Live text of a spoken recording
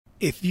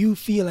if you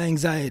feel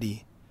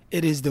anxiety,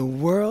 it is the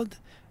world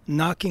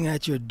knocking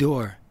at your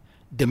door,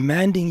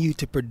 demanding you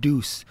to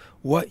produce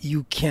what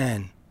you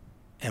can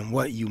and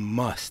what you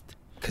must,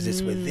 because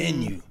it's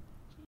within you.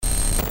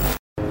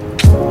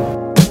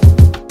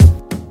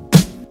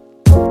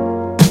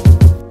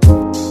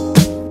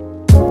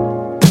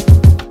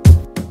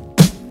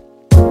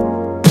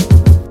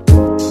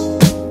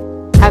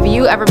 Have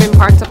you ever been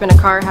parked up in a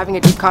car having a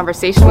deep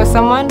conversation with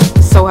someone?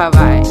 So have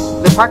I.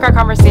 The Park Car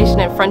Conversation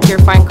at Frontier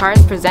Fine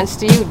Cars presents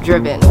to you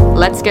Driven.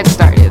 Let's get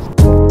started.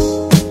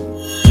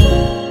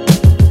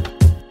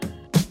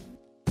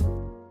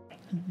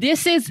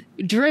 This is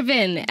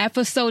Driven,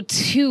 episode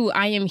 2.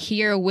 I am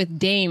here with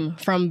Dame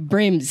from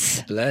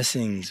Brims.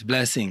 Blessings.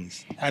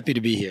 Happy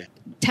to be here.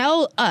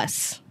 Tell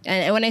us,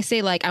 and when I say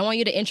I want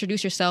you to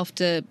introduce yourself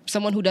to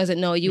someone who doesn't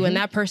know you, and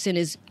that person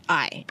is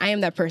I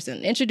am that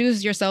person.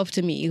 Introduce yourself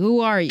to me.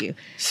 Who are you?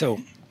 So,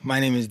 my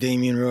name is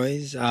Damian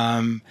Royes.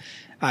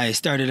 I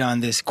started on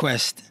this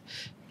quest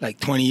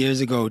 20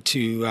 years ago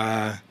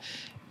to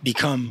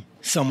become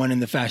someone in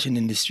the fashion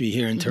industry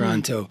here in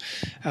Toronto.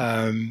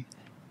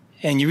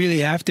 And you really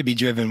have to be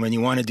driven when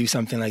you want to do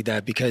something like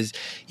that, because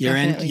you're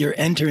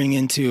entering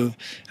into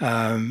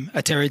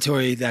a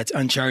territory that's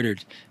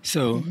uncharted.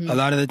 So a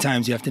lot of the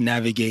times you have to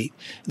navigate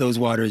those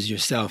waters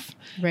yourself.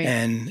 Right.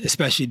 And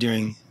especially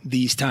during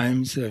these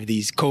times, or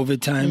these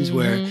COVID times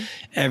where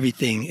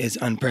everything is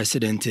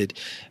unprecedented,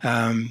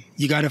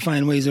 you got to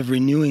find ways of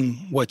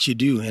renewing what you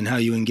do and how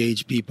you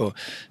engage people.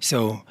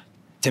 So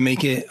to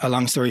make it a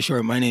long story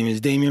short, my name is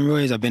Damian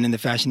Royes. I've been in the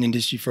fashion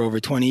industry for over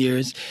 20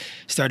 years.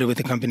 Started with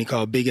a company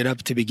called Big It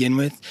Up to begin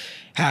with.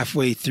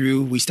 Halfway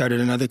through, we started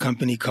another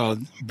company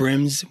called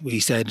Brims. We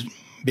said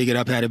Big It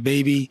Up had a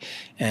baby,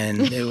 and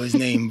it was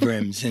named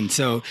Brims. And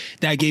so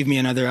that gave me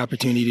another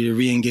opportunity to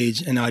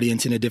re-engage an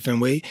audience in a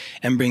different way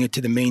and bring it to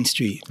the main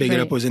street. Big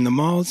It Up was in the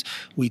malls.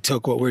 We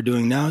took what we're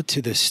doing now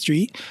to the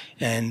street,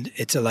 and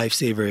it's a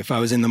lifesaver. If I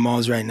was in the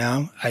malls right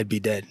now, I'd be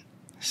dead.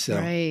 So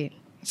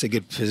It's a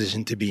good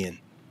position to be in.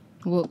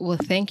 Well,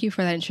 thank you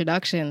for that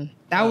introduction.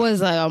 That was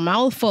a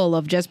mouthful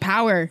of just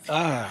power.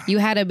 You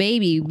had a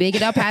baby. Big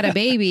It Up had a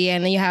baby,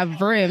 and then you have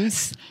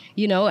Brims,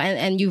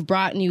 and you've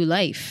brought new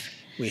life.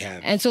 We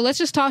have. And so let's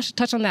just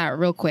touch on that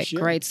real quick,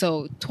 right?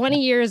 So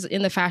 20 years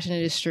in the fashion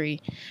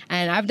industry,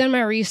 and I've done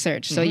my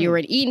research. So you were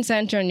at Eaton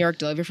Centre in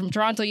Yorkdale. If you're from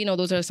Toronto,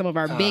 those are some of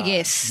our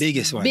biggest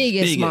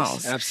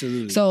malls.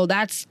 Absolutely. So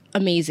that's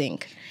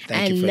amazing.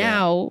 Thank you for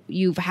now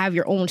you have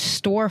your own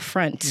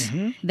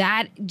storefront.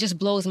 That just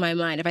blows my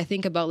mind. If I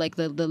think about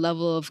the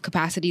level of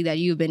capacity that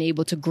you've been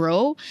able to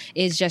grow,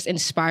 is just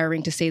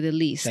inspiring to say the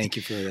least. Thank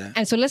you for that.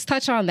 And so let's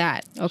touch on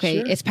that. Okay,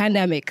 It's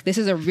pandemic. This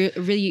is a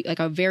really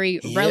a very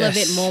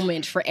relevant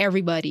moment for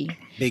everybody.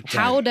 Big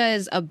time. How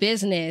does a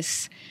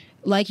business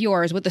like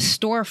yours with a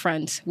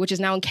storefront, which is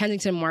now in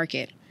Kensington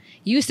Market,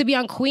 used to be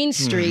on Queen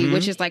Street,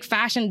 which is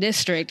fashion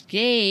district,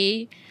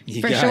 yay,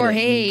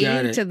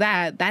 to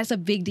that. That's a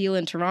big deal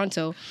in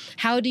Toronto.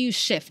 How do you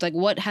shift?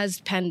 What has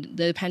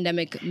the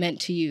pandemic meant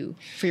to you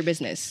for your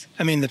business?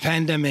 I mean, the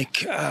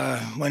pandemic,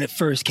 when it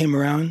first came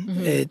around,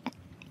 it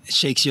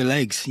shakes your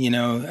legs.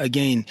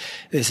 Again,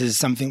 this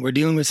is we're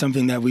dealing with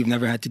something that we've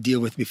never had to deal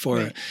with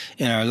before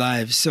in our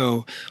lives.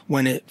 So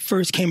when it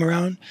first came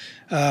around,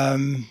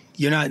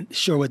 you're not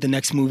sure what the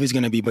next move is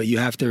going to be, but you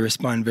have to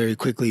respond very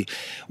quickly.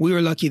 We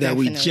were lucky that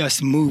we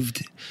just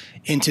moved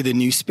into the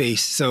new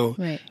space. So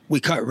we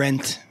cut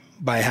rent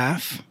by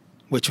half,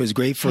 which was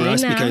great for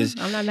us because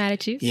I'm not mad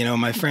at you.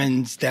 My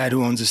friend's dad,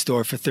 who owns a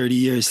store for 30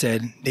 years,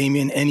 said,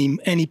 Damian,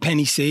 any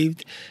penny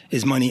saved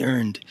is money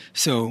earned.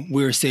 So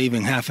we were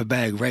saving half a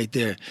bag right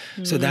there.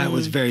 So that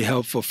was very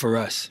helpful for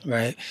us,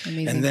 right?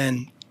 Amazing. And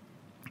then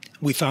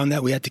we found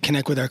that we had to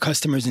connect with our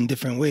customers in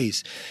different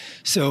ways.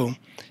 So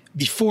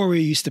before, we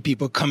were used to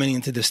people coming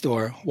into the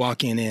store,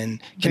 walking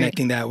in,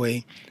 connecting that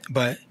way.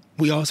 But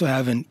we also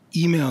have an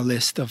email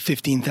list of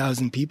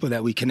 15,000 people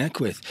that we connect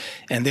with.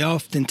 And they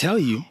often tell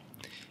you,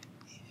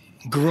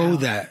 grow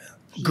that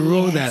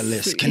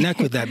list, connect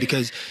with that.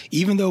 Because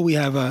even though we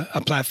have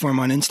a platform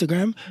on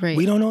Instagram,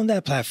 we don't own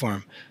that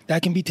platform.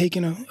 That can be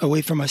taken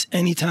away from us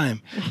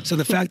anytime. So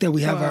the fact that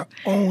we have our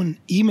own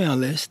email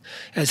list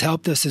has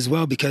helped us as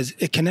well, because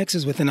it connects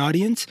us with an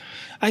audience.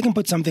 I can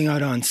put something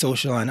out on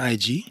social, on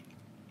IG,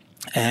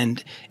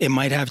 and it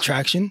might have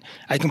traction.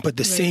 I can put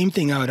the same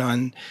thing out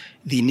on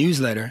the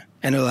newsletter,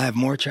 and it'll have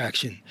more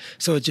traction.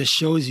 So it just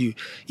shows you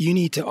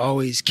need to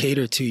always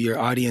cater to your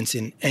audience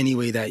in any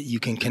way that you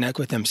can connect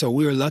with them. So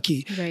we were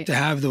lucky to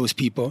have those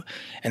people.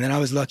 And then I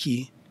was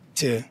lucky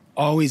to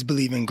always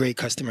believe in great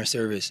customer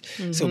service.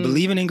 So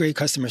believing in great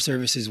customer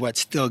service is what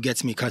still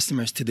gets me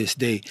customers to this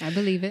day. I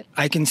believe it.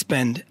 I can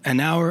spend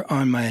an hour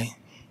on my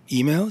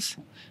emails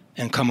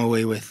and come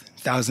away with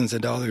thousands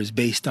of dollars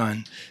based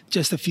on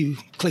just a few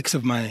clicks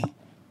of my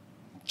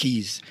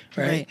keys,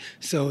 right?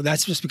 So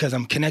that's just because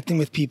I'm connecting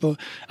with people,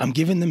 I'm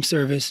giving them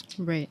service,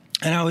 and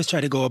I always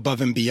try to go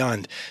above and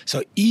beyond.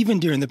 So even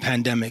during the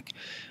pandemic,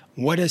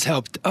 what has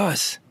helped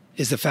us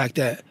is the fact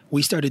that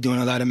we started doing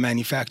a lot of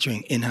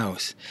manufacturing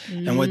in-house.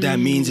 And what that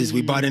means is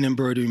we bought an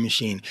embroidery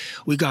machine.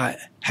 We got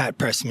hat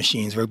press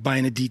machines. We're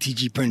buying a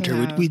DTG printer.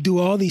 Yeah. We do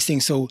all these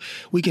things so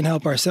we can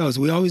help ourselves.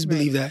 We always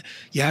believe that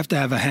you have to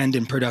have a hand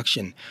in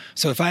production.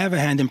 So if I have a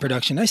hand in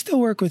production, I still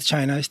work with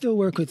China. I still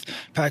work with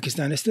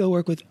Pakistan. I still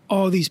work with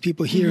all these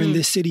people here in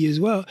this city as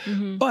well.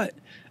 But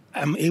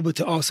I'm able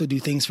to also do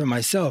things for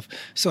myself.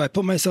 So I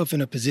put myself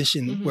in a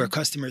position where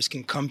customers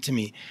can come to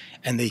me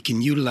and they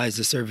can utilize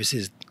the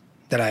services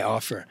that I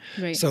offer.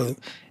 Right. So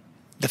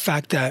the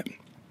fact that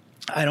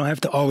I don't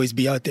have to always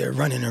be out there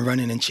running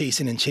and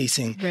chasing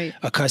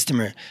a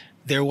customer.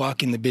 They're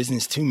walking the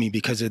business to me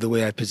because of the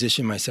way I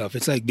position myself.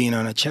 It's like being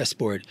on a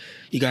chessboard.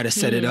 You got to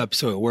set it up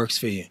so it works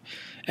for you.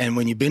 And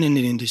when you've been in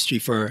the industry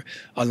for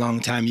a long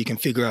time, you can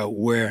figure out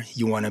where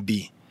you want to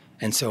be.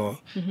 And so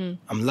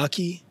I'm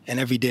lucky, and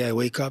every day I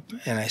wake up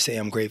and I say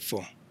I'm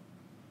grateful,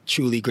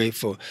 truly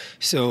grateful.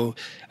 So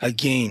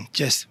again,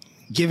 just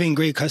giving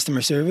great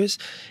customer service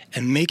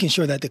and making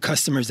sure that the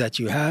customers that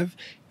you have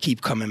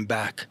keep coming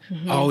back.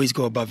 Always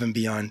go above and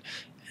beyond.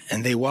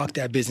 And they walk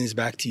that business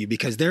back to you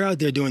because they're out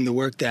there doing the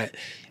work that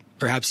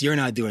perhaps you're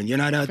not doing. You're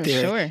not out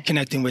there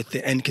connecting with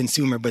the end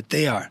consumer, but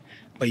they are.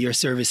 But you're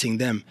servicing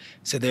them.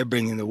 So they're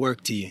bringing the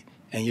work to you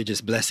and you're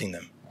just blessing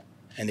them.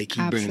 And they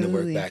keep bringing the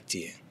work back to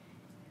you.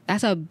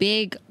 That's a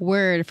big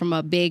word from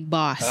a big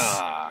boss.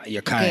 Ah,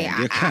 you're kind. Okay,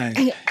 you're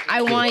kind.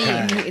 I want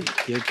you.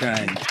 You're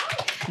kind.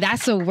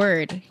 That's a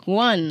word.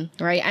 One,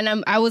 right? And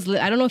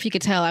I don't know if you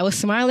could tell, I was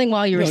smiling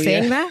while you were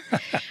saying that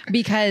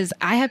because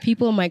I have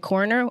people in my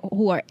corner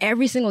who are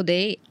every single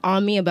day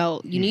on me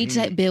about you need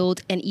to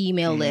build an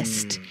email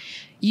list.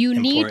 You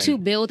need to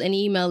build an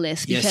email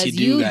list because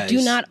you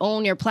do not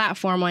own your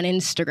platform on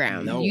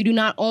Instagram. No, you do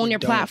not own your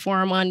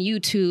platform on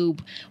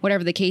YouTube,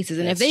 whatever the case is.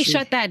 And if they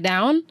shut that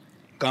down,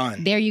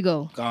 gone. There you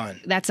go. Gone.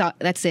 That's it.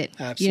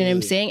 Absolutely. You know what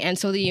I'm saying? And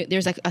so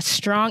there's like a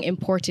strong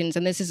importance,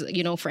 and this is,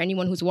 for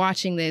anyone who's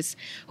watching this,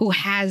 who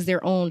has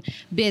their own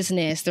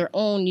business, their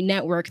own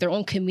network, their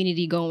own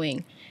community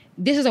going.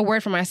 This is a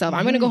word for myself.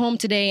 I'm going to go home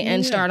today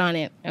and start on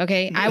it.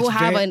 Okay. I will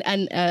have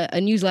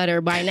a newsletter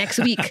by next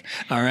week.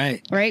 All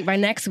right. Right. By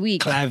next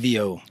week.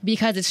 Klaviyo.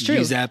 Because it's true.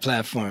 Use that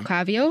platform.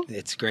 Klaviyo.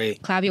 It's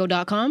great.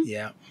 Klaviyo.com.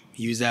 Yeah.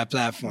 Use that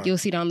platform. You'll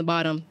see it on the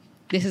bottom.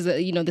 This is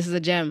a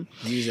gem.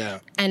 Use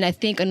that. And I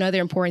think another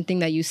important thing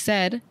that you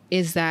said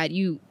is that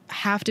you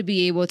have to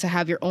be able to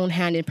have your own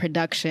hand in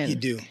production. You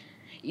do.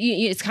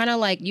 It's kind of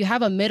like you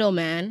have a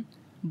middleman,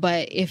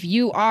 but if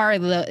you are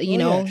the,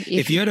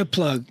 if you're the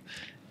plug,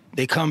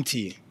 they come to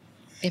you.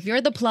 If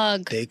you're the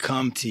plug, they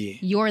come to you.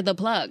 You're the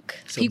plug.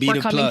 So people are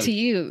coming to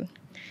you.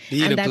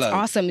 And that's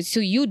awesome.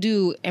 So you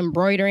do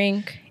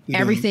embroidering,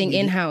 everything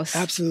in-house.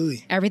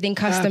 Absolutely. Everything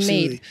custom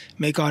made.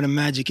 Make all the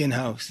magic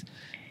in-house.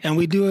 And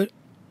we do it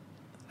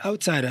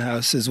outside of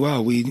house as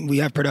well. We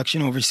have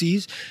production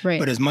overseas,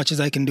 but as much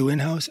as I can do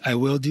in-house, I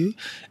will do.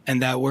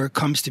 And that work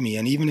comes to me.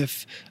 And even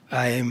if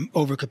I am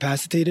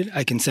overcapacitated,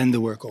 I can send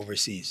the work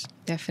overseas.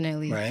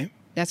 Definitely. Right?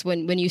 That's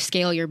when you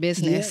scale your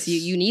business,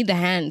 you need the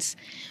hands.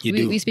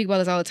 We speak about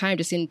this all the time,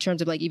 just in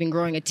terms of like even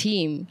growing a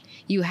team.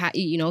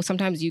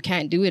 Sometimes you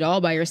can't do it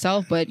all by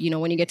yourself, but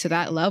when you get to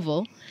that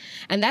level,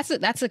 and that's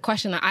a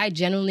question that I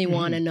genuinely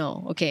want to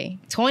know. Okay,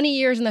 20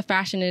 years in the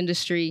fashion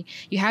industry,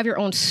 you have your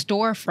own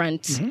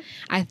storefront.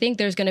 I think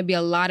there's going to be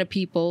a lot of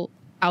people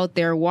out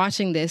there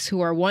watching this who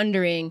are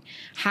wondering,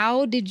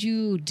 how did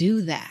you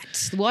do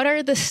that? What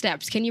are the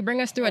steps? Can you bring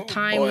us through a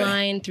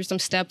timeline, through some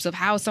steps of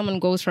how someone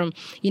goes from,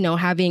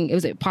 having,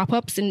 was it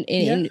pop-ups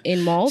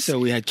in malls? So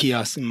we had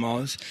kiosks in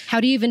malls. How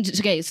do you even,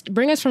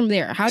 bring us from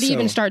there. How do you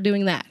even start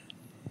doing that?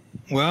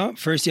 Well,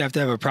 first you have to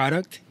have a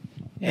product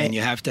and you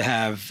have to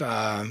have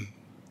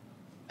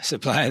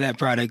supply of that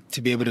product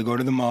to be able to go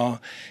to the mall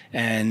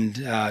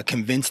and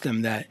convince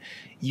them that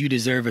you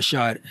deserve a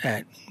shot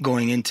at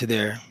going into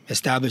their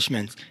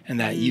establishment and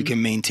that you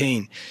can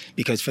maintain.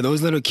 Because for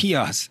those little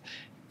kiosks,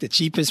 the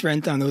cheapest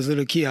rent on those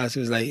little kiosks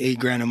was like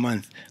 $8,000 a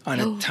month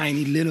on a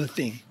tiny little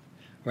thing,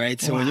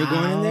 right? So when you're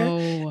going in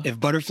there, if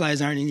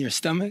butterflies aren't in your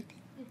stomach,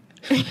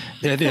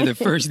 they're there the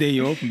first day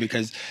you open,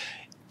 because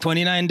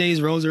 29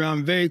 days rolls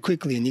around very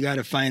quickly and you got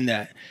to find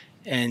that.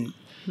 And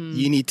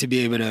you need to be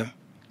able to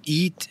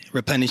eat,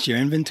 replenish your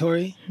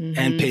inventory,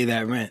 and pay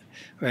that rent,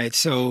 right?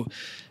 So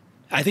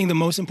I think the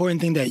most important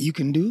thing that you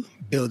can do,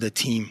 build a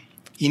team.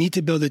 You need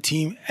to build a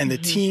team, and the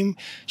team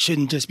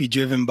shouldn't just be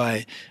driven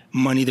by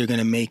money they're going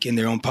to make in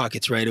their own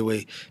pockets right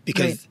away,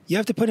 because you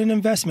have to put an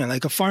investment.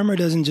 Like a farmer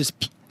doesn't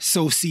just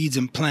sow seeds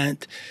and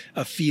plant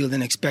a field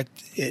and expect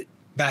it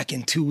back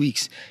in 2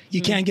 weeks.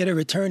 You can't get a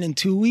return in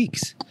 2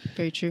 weeks.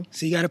 Very true.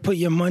 So you got to put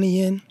your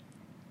money in.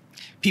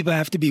 People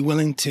have to be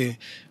willing to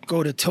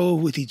go to toe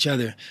with each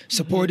other,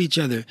 support each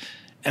other,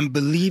 and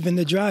believe in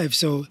the drive.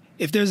 So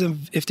if there's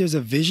a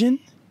vision,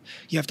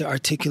 you have to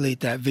articulate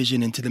that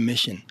vision into the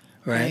mission,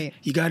 right?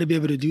 You got to be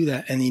able to do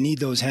that, and you need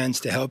those hands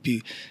to help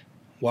you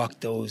walk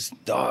those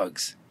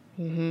dogs,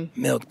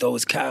 milk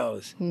those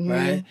cows,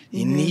 right?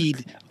 You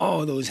need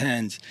all those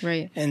hands.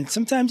 Right. And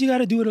sometimes you got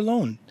to do it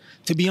alone.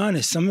 To be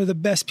honest, some of the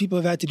best people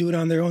have had to do it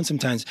on their own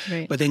sometimes.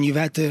 Right. But then you've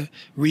had to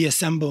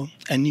reassemble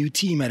a new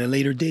team at a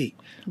later date,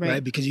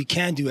 right? Because you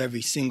can't do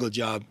every single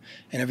job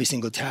and every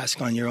single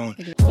task on your own.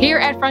 Here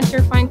at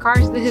Frontier Fine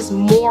Cars, this is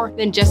more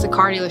than just a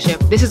car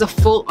dealership. This is a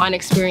full-on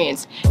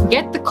experience.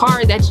 Get the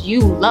car that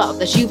you love,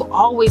 that you've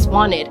always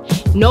wanted.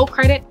 No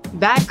credit,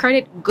 bad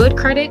credit, good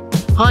credit.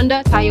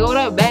 Honda,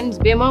 Toyota, Benz,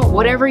 Bima,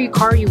 whatever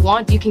car you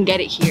want, you can get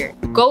it here.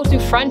 Go to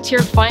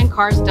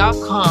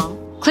frontierfinecars.com.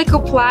 Click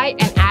apply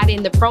and add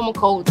in the promo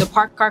code, the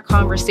Park Car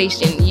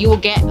Conversation. You will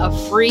get a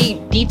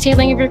free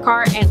detailing of your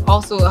car and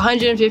also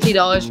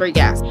 $150 for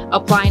gas.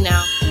 Apply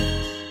now.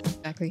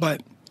 Exactly.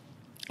 But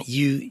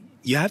you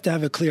have to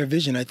have a clear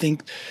vision. I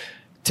think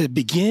to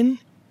begin,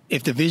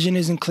 if the vision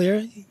isn't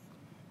clear,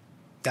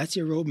 that's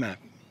your roadmap.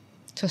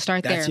 So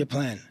start That's there. your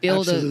plan.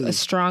 Build a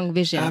strong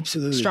vision.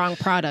 Absolutely. Strong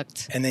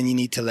product. And then you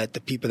need to let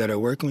the people that are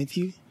working with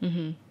you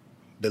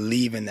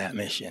believe in that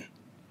mission.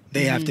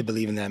 They have to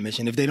believe in that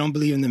mission. If they don't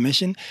believe in the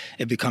mission,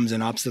 it becomes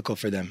an obstacle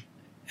for them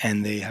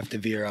and they have to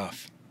veer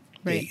off.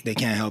 Right. They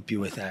can't help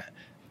you with that.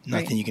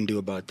 Nothing you can do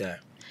about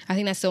that. I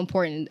think that's so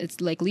important. It's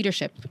like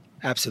leadership.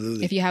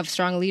 Absolutely. If you have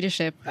strong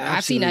leadership,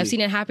 Absolutely. I've seen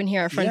it happen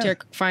here at Frontier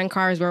Fine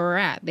Cars where we're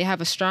at. They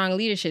have a strong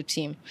leadership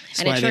team,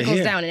 and it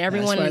trickles down. And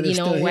everyone,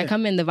 when I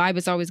come in, the vibe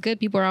is always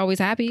good. People are always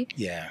happy.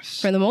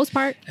 Yes. For the most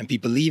part. And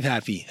people leave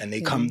happy, and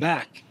they come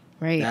back.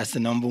 Right. That's the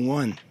number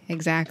one.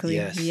 Exactly.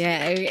 Yes.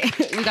 Yeah.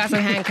 We got some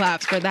hand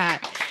claps for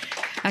that.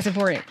 That's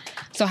important.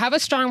 So have a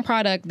strong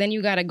product, then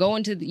you got to go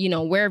into,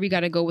 wherever you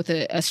got to go with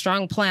a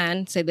strong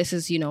plan. Say this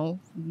is, you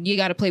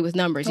got to play with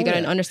numbers. You got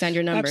to understand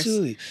your numbers.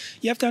 Absolutely.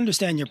 You have to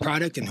understand your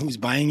product and who's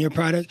buying your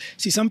product.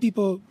 See, some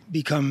people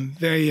become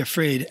very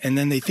afraid and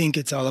then they think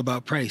it's all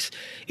about price.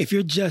 If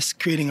you're just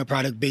creating a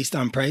product based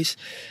on price,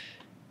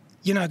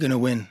 you're not going to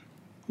win.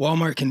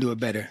 Walmart can do it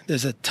better.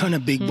 There's a ton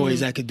of big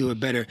boys that could do it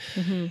better.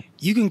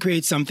 You can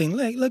create something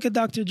like, look at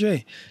Dr.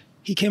 Dre.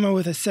 He came out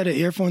with a set of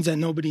earphones that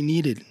nobody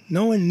needed.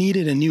 No one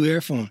needed a new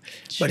earphone,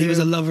 but he was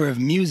a lover of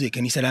music.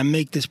 And he said, I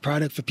make this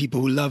product for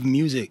people who love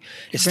music.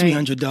 It's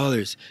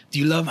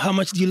 $300. How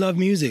much do you love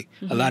music?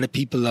 A lot of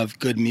people love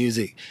good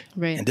music.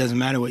 Right. It doesn't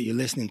matter what you're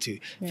listening to.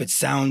 If it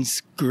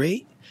sounds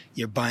great,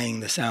 you're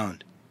buying the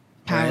sound.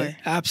 Power. Right?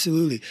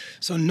 Absolutely.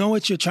 So know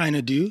what you're trying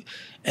to do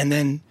and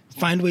then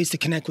find ways to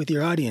connect with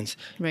your audience.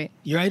 Right.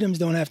 Your items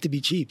don't have to be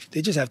cheap.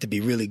 They just have to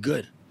be really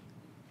good.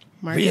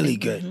 Marketing. Really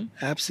good.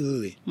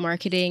 Absolutely.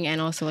 Marketing and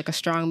also like a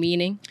strong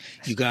meaning.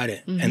 You got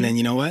it. And then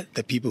you know what?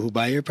 The people who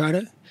buy your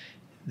product,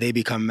 they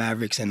become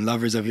mavericks and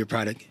lovers of your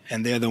product.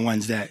 And they're the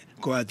ones that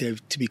go out there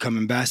to become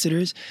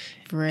ambassadors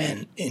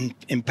and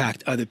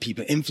impact other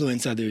people,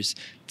 influence others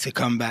to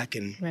come back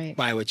and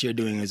buy what you're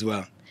doing as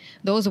well.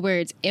 Those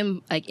words,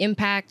 like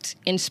impact,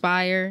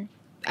 inspire,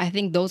 I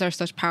think those are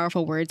such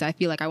powerful words. I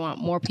feel like I want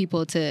more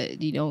people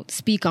to,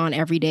 speak on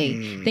every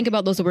day. Think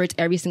about those words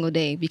every single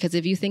day, because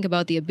if you think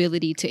about the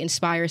ability to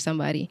inspire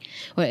somebody,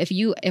 well,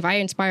 if I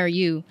inspire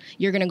you,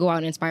 you're going to go out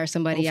and inspire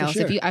somebody else.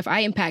 Sure. If I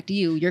impact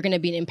you, you're going to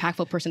be an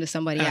impactful person to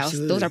somebody else.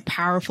 Those are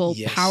powerful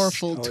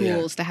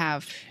tools to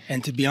have.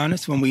 And to be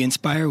honest, when we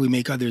inspire, we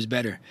make others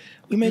better.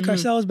 We make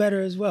ourselves better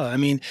as well. I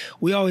mean,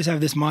 we always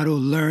have this motto,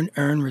 learn,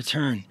 earn,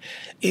 return.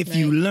 If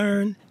you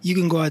learn, you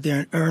can go out there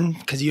and earn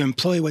because you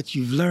employ what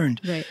you've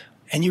learned. Right.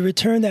 And you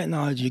return that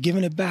knowledge. You're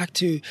giving it back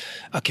to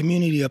a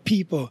community of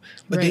people.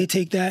 But they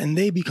take that and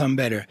they become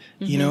better.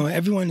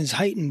 Everyone is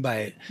heightened by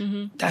it.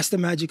 That's the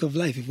magic of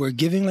life. If we're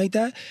giving like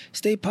that,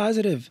 stay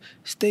positive,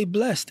 stay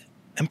blessed,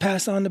 and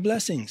pass on the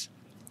blessings.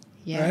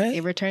 Yeah,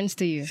 it returns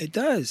to you. It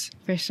does.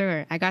 For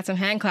sure. I got some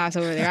hand claps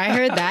over there. I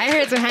heard that. I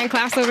heard some hand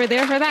claps over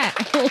there for that.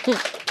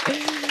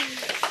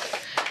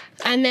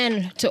 And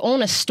then to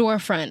own a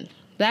storefront,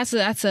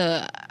 that's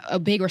a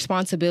big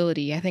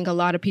responsibility. I think a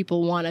lot of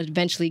people want to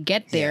eventually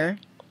get there,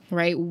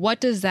 right? What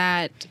does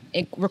that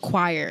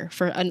require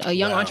for a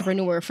young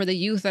entrepreneur, for the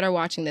youth that are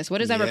watching this? What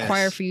does that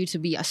require for you to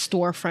be a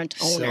storefront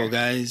owner? So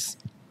guys,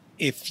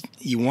 if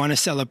you want to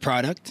sell a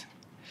product,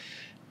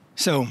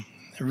 so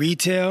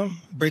retail,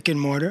 brick and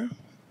mortar,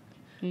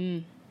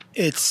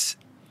 it's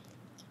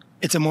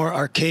a more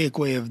archaic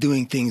way of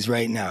doing things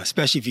right now,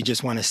 especially if you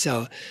just want to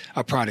sell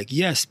a product.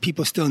 Yes,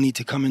 people still need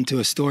to come into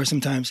a store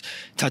sometimes,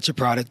 touch a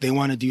product. They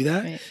want to do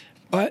that. Right.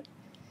 But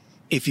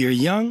if you're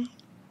young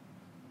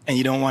and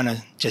you don't want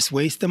to just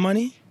waste the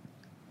money,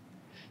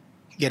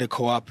 get a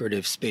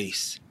cooperative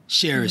space,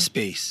 share a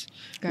space,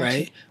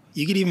 right?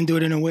 You could even do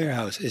it in a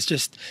warehouse. It's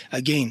just,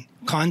 again,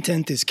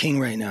 content is king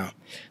right now.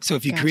 So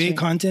if you create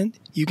content,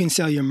 you can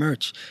sell your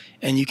merch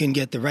and you can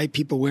get the right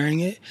people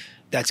wearing it.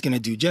 That's going to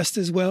do just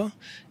as well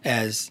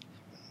as,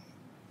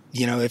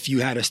 if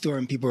you had a store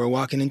and people were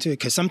walking into it.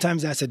 Because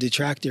sometimes that's a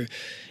detractor.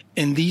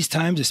 In these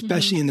times,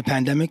 especially in the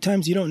pandemic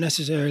times, you don't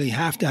necessarily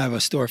have to have a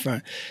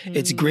storefront.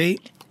 It's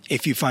great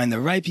if you find the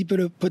right people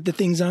to put the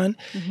things on,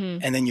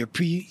 and then you're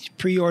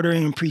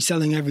pre-ordering and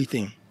pre-selling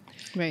everything.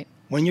 Right.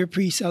 When you're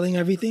pre-selling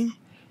everything,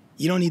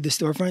 you don't need the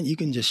storefront. You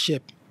can just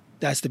ship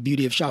That's the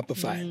beauty of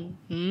Shopify,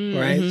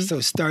 right? So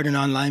start an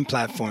online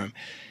platform.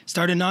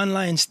 Start an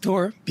online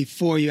store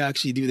before you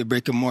actually do the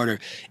brick and mortar.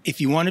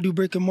 If you want to do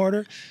brick and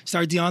mortar,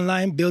 start the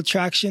online, build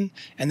traction,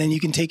 and then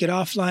you can take it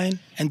offline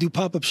and do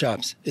pop-up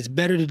shops. It's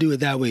better to do it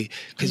that way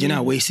because you're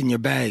not wasting your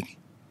bag.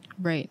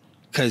 Right.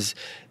 Because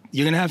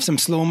you're going to have some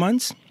slow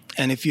months,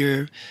 and if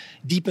you're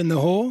deep in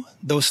the hole,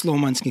 those slow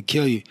months can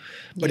kill you.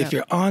 But if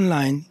you're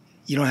online,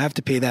 you don't have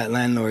to pay that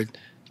landlord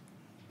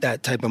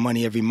that type of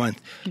money every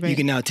month. Right. You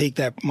can now take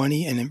that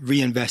money and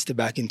reinvest it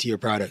back into your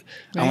product.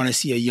 Right. I want to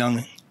see a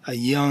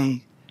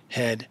young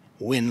head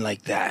win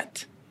like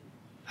that.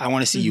 I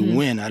want to see you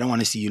win. I don't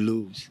want to see you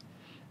lose.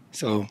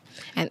 So,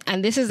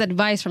 and this is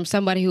advice from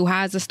somebody who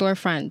has a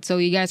storefront. So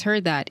you guys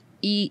heard that.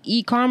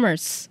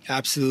 E-commerce.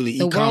 Absolutely.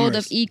 The world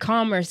of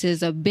e-commerce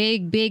is a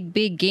big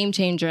game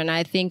changer. And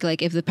I think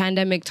like if the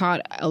pandemic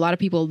taught a lot of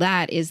people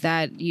that is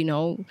that, you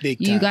know,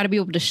 you got to be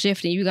able to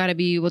shift and you got to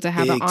be able to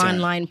have an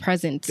online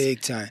presence.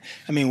 Big time.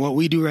 I mean, what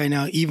we do right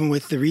now, even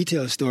with the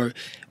retail store,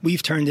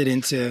 we've turned it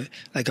into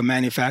like a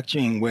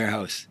manufacturing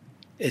warehouse.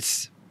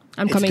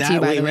 I'm coming to you,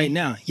 by the way. Right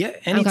now. Yeah,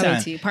 anytime. I'm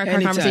coming to you. Park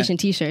Car Conversation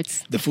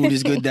t-shirts. The food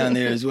is good down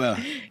there as well.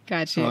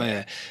 Gotcha. Oh,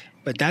 yeah.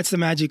 But that's the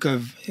magic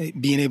of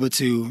being able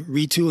to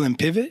retool and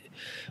pivot.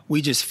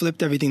 We just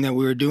flipped everything that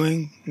we were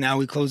doing. Now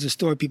we close the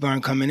store. People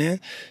aren't coming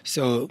in.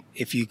 So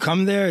if you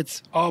come there,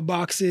 it's all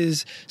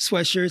boxes,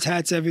 sweatshirts,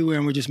 hats everywhere,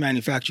 and we're just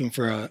manufacturing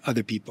for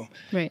other people.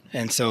 Right.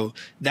 And so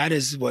that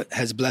is what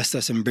has blessed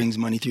us and brings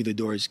money through the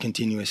doors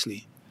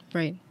continuously.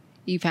 Right.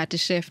 You've had to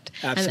shift.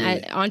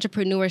 Absolutely. And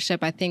entrepreneurship,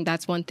 I think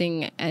that's one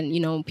thing, and you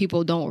know,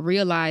 people don't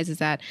realize is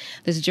that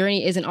this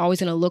journey isn't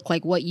always going to look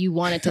like what you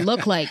want it to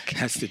look like.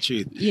 That's the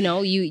truth. You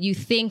know, you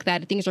think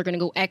that things are going to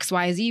go X,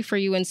 Y, Z for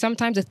you, and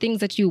sometimes the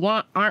things that you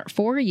want aren't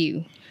for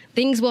you.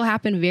 Things will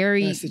happen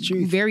very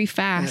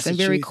fast and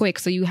very quick.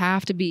 So you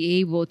have to be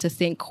able to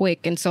think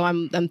quick. And so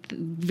I'm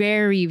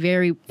very,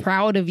 very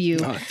proud of you.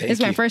 It's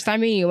my first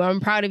time meeting you. I'm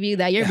proud of you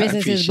that your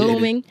business is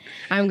booming.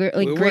 I'm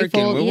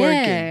grateful. We're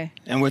working.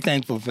 And we're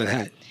thankful for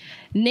that.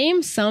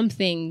 Name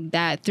something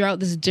that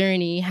throughout this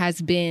journey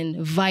has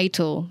been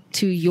vital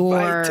to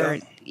your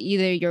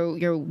either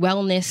your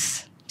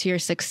wellness, to your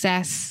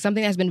success,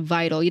 something that's been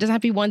vital. It doesn't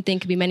have to be one thing, it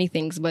could be many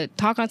things, but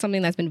talk on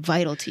something that's been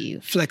vital to you.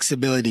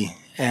 Flexibility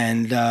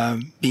and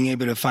being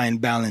able to find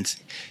balance,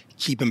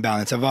 keeping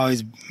balance. I've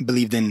always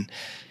believed in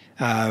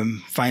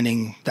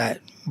finding that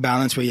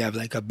balance where you have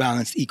like a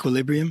balanced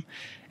equilibrium.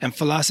 And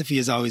philosophy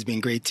has always been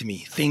great to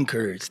me.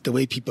 Thinkers, the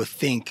way people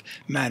think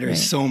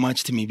matters so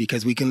much to me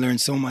because we can learn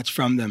so much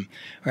from them,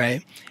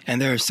 right?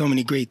 And there are so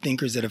many great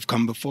thinkers that have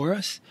come before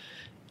us.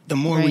 The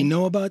more we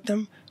know about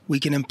them, we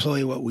can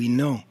employ what we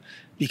know.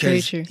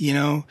 Because, you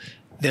know,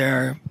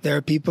 there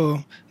are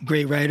people,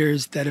 great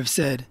writers that have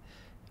said,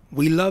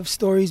 we love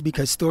stories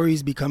because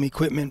stories become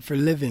equipment for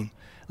living.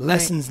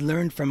 Lessons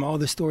learned from all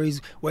the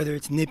stories, whether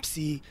it's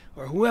Nipsey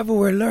or whoever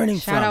we're learning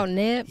from. Shout out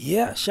Nip.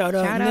 Yeah, shout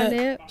out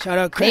Nip. Shout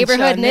out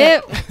Neighborhood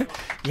Nip.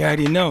 You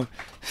already know.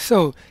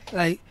 So,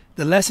 like,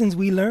 the lessons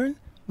we learn,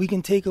 we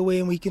can take away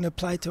and we can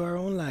apply to our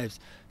own lives.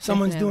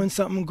 Someone's doing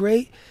something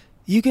great,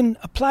 you can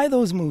apply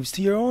those moves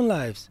to your own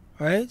lives,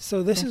 right?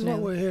 So this is what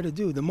we're here to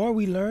do. The more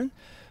we learn,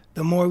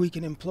 the more we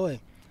can employ.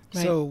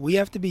 Right. So we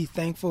have to be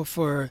thankful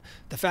for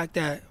the fact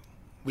that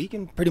we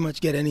can pretty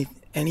much get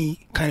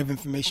any kind of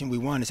information we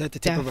want. It's at the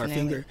tip of our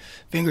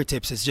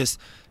fingertips. It's just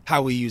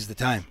how we use the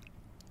time.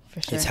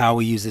 For sure. It's how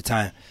we use the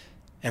time.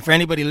 And for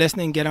anybody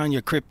listening, get on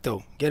your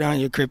crypto.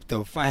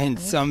 Find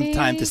some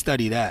time to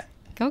study that.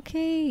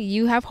 Okay.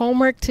 You have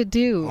homework to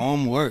do.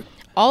 Homework.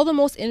 All the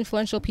most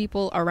influential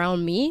people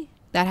around me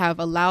that have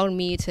allowed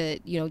me to,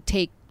 you know,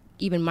 take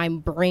even my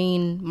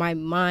brain, my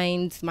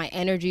mind, my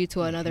energy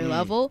to another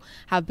level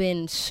have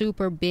been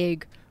super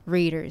big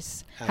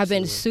readers. Absolutely. Have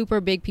been super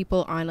big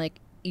people on like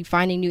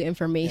finding new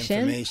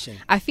information.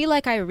 I feel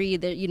like I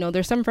read that, you know,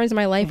 there's some friends in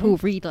my life who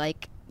read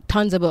like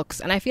tons of books,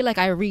 and I feel like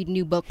I read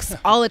new books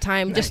all the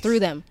time just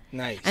through them.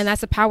 And that's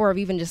the power of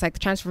even just like the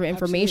transfer of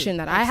information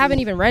that I haven't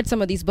even read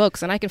some of these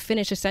books and I can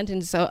finish a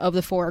sentence of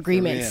the 4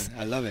 Agreements.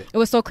 I love it. It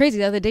was so crazy.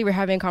 The other day we were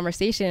having a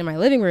conversation in my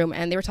living room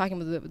and they were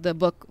talking about the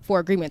book 4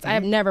 Agreements. I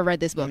have never read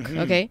this book,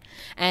 okay?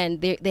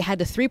 And they had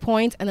the 3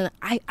 points and then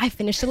I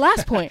finished the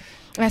last point.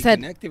 And I said,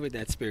 connected with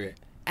that spirit.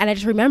 And I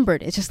just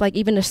remembered. It's just like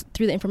even just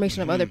through the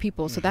information of other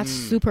people. So that's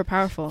super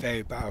powerful.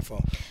 Very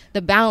powerful.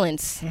 The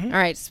balance. All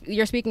right.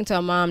 You're speaking to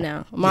a mom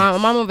now. A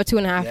mom of a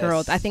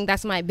 2.5-year-old. I think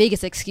that's my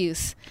biggest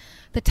excuse.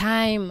 The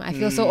time. I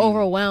feel so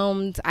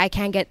overwhelmed. I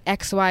can't get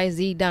X, Y,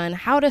 Z done.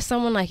 How does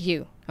someone like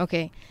you,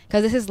 okay?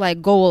 Because this is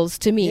like goals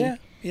to me.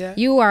 Yeah.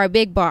 You are a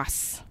big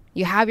boss.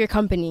 You have your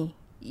company.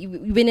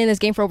 You've been in this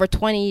game for over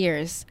 20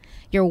 years.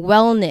 Your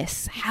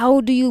wellness.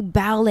 How do you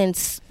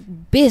balance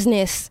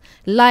business,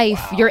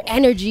 life, your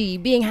energy,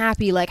 being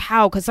happy? Like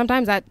how? Because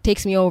sometimes that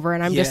takes me over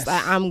and I'm just,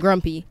 I'm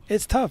grumpy.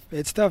 It's tough.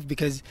 It's tough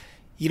because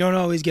you don't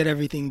always get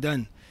everything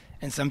done.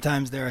 And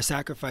sometimes there are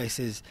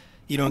sacrifices.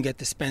 You don't get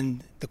to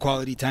spend the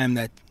quality time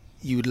that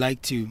you would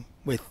like to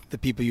with the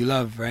people you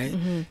love, right?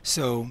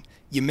 So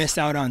you miss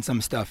out on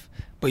some stuff.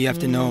 but you have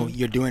to know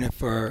you're doing it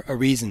for a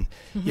reason.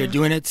 You're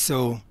doing it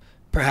so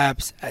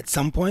perhaps at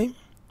some point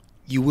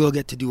you will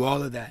get to do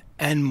all of that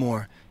and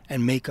more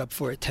and make up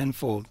for it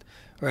tenfold,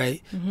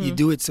 right? You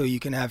do it so you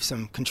can have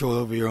some control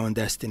over your own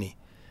destiny,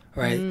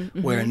 right?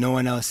 Where no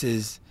one else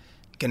is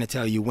going to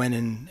tell you when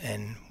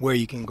and where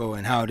you can go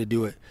and how to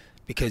do it,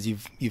 because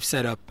you've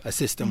set up a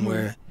system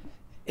where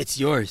it's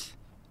yours.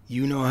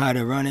 You know how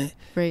to run it.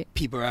 Right.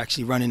 People are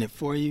actually running it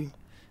for you,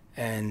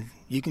 and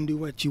you can do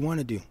what you want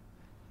to do.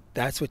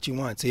 That's what you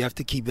want. So you have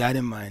to keep that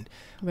in mind.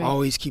 Right.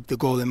 Always keep the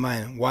goal in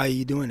mind. Why are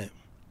you doing it?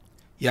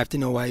 You have to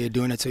know why you're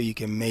doing it so you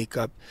can make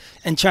up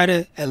and try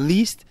to at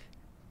least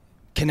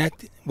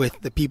connect with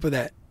the people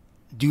that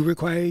do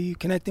require you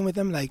connecting with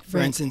them. Like, for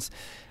instance,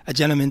 a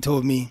gentleman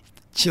told me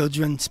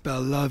children spell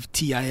love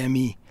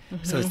Time.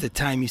 So it's the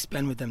time you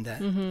spend with them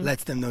that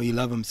lets them know you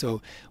love them.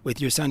 So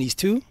with your son, he's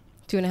 2?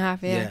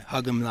 2.5, Yeah,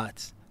 hug him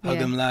lots. Hug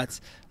him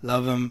lots.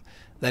 Love him.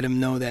 Let him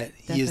know that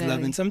he is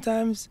loved. And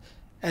sometimes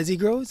as he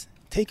grows,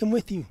 take him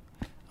with you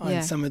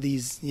on some of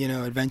these,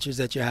 adventures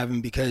that you're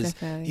having, because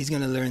he's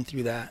going to learn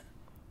through that.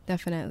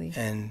 Definitely.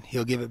 And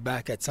he'll give it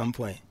back at some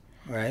point,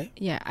 right?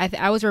 Yeah,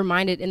 I was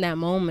reminded in that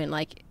moment,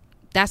 like,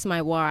 that's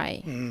my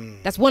why.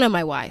 That's one of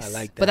my whys. I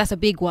like that. But that's a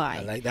big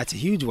why. That's a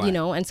huge why.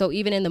 And so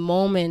even in the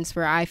moments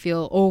where I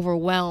feel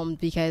overwhelmed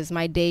because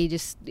my day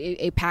just,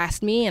 it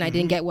passed me and I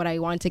didn't get what I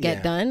wanted to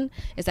get done,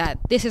 is that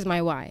this is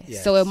my why.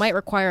 Yes. So it might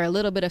require a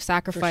little bit of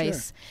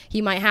sacrifice. Sure. He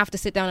might have to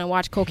sit down and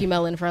watch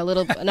Cocomelon for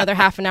another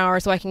half an hour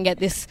so I can get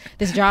this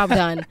job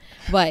done.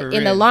 But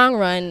in the long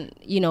run,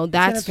 that's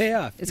going to pay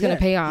off. It's going to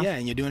pay off. Yeah,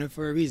 and you're doing it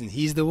for a reason.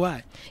 He's the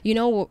why.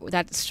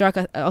 That struck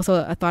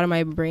also a thought in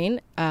my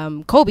brain.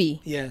 Kobe.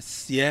 Yes.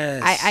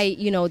 I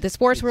the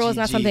sports world is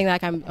not something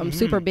like I'm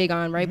super big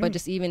on, right? But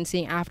just even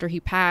seeing after he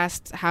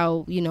passed,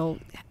 how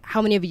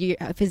many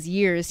of his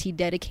years he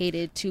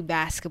dedicated to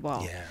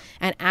basketball. Yeah.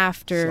 And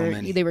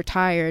after they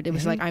retired, it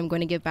was like, I'm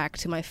going to give back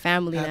to my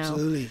family now.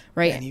 Absolutely.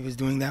 Right. And he was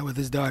doing that with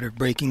his daughter,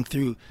 breaking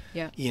through,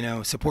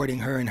 supporting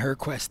her in her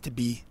quest to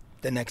be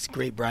the next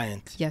great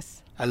Bryant.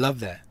 Yes. I love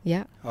that.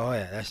 Yeah. Oh,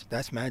 yeah.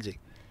 That's magic.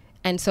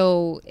 And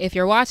so if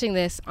you're watching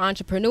this,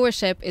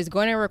 entrepreneurship is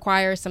going to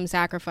require some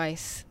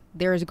sacrifice.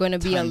 There's going to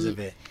be tons of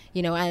it.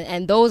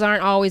 And those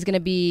aren't always going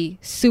to be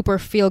super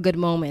feel-good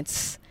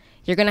moments.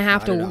 You're going to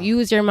have to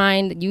use your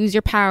mind, use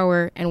your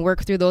power, and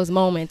work through those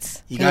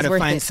moments. You got to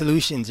find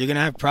solutions. You're going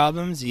to have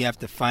problems. You have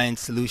to find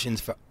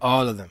solutions for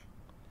all of them.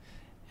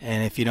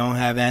 And if you don't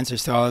have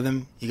answers to all of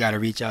them, you got to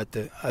reach out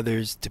to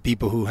others, to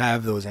people who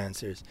have those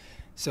answers.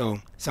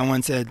 So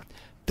someone said,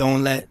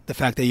 don't let the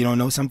fact that you don't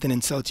know something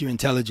insult your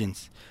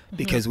intelligence,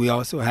 because we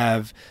also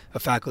have a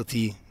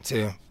faculty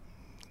to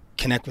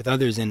connect with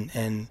others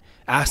and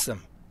ask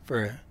them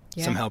for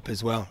some help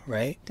as well,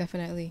 right?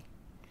 Definitely.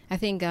 I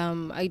think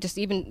I just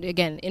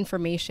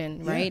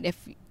information, right?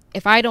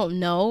 If I don't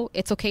know,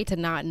 it's okay to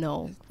not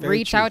know.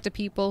 Reach out to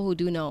people who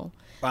do know.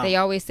 Wow. They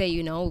always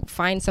say,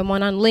 find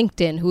someone on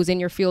LinkedIn who's in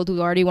your field who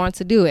already wants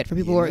to do it. For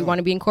people who want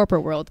to be in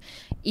corporate world,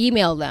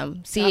 email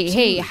them. See,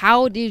 hey,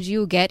 how did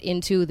you get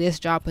into this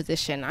job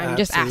position? I'm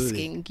just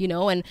asking,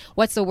 and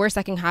what's the worst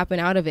that can happen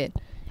out of it?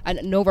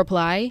 No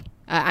reply.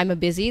 I'm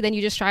busy. Then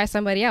you just try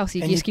somebody else.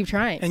 You just keep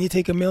trying. And you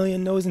take a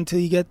million no's until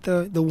you get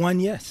the one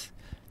yes.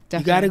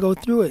 Definitely. You got to go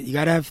through it. You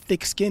got to have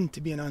thick skin to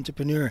be an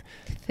entrepreneur.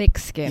 Thick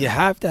skin. You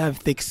have to have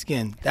thick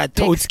skin. That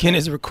toad skin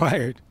is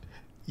required.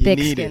 You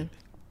need it.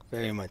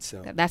 Very much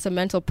so. That's a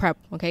mental prep,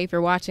 okay? If you're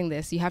watching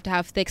this, you have to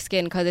have thick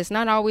skin, because it's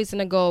not always going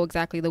to go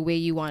exactly the way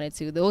you want it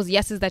to. Those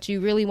yeses that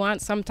you really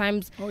want,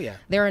 sometimes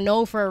they're a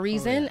no for a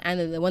reason.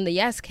 And when the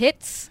yes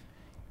hits,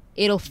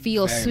 it'll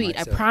feel sweet.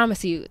 I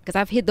promise you, because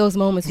I've hit those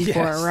moments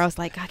before where I was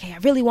like, okay, I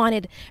really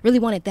wanted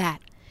that.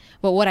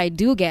 But what I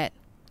do get,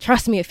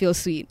 trust me, it feels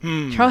sweet.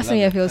 Trust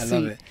me, it feels sweet. I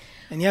love it.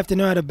 And you have to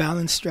know how to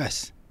balance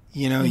stress.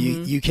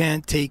 You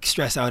can't take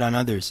stress out on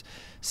others.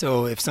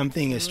 So if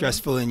something is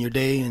stressful in your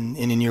day and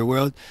in your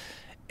world,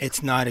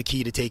 it's not a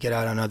key to take it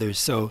out on others.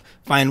 So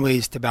find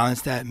ways to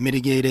balance that,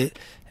 mitigate it,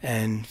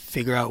 and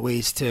figure out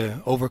ways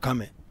to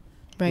overcome it.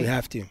 Right. We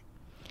have to.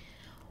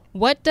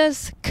 What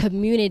does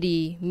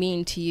community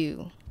mean to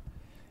you?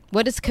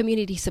 What does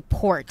community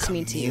support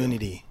mean to you?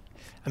 Community.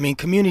 I mean,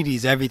 community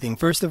is everything.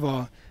 First of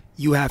all,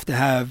 you have to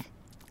have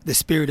the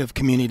spirit of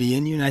community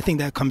in you. And I think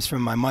that comes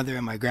from my mother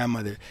and my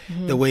grandmother.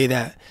 The way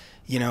that,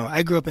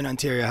 I grew up in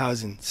Ontario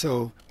housing.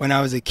 So when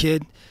I was a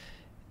kid,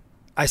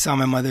 I saw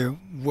my mother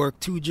work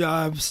 2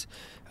 jobs,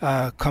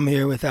 come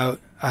here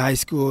without a high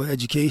school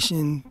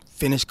education,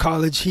 finish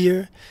college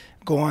here,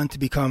 go on to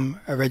become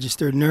a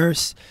registered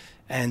nurse,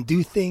 and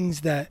do things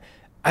that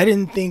I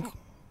didn't think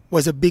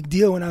was a big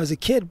deal when I was a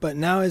kid. But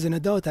now as an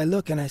adult, I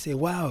look and I say,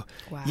 wow.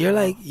 you're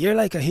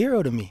like a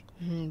hero to me.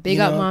 Big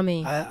up,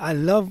 mommy. I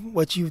love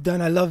what you've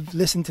done. I love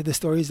listening to the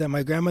stories that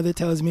my grandmother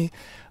tells me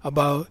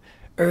about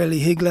early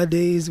Higla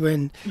days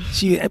when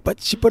she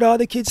put all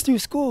the kids through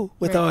school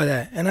with all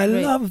that. And I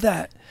love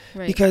that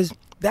because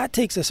that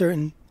takes a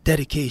certain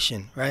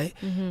dedication, right?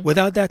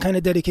 Without that kind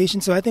of dedication.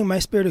 So I think my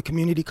spirit of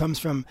community comes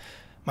from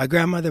my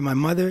grandmother, my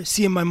mother,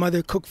 seeing my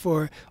mother cook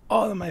for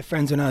all of my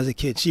friends when I was a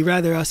kid. She'd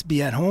rather us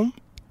be at home,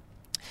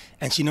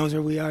 and she knows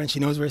where we are, and she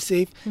knows we're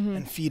safe,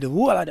 and feed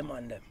all of them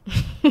on them.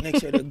 Make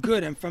sure they're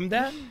good. And from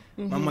that,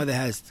 my mother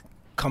has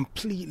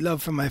complete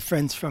love for my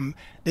friends.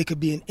 They could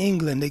be in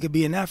England, they could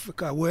be in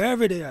Africa,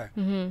 wherever they are.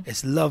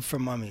 It's love for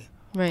mommy,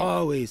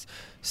 always.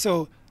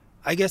 So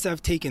I guess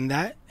I've taken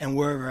that, and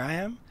wherever I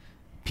am,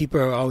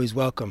 people are always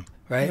welcome.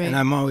 Right? And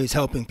I'm always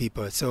helping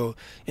people. So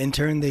in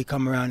turn, they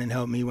come around and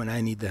help me when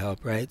I need the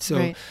help, right?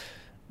 So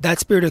that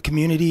spirit of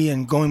community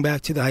and going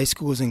back to the high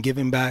schools and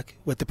giving back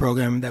with the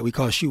program that we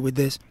call Shoot With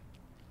This,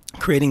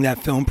 creating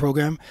that film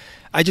program,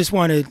 I just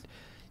wanted,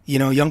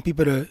 young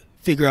people to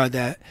figure out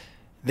that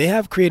they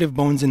have creative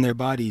bones in their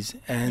bodies.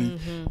 And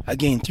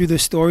again, through the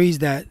stories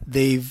that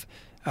they've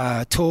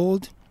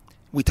told,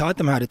 we taught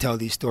them how to tell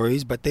these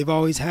stories, but they've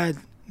always had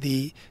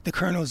the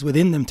kernels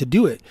within them to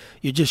do it.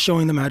 You're just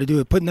showing them how to do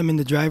it, putting them in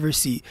the driver's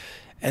seat.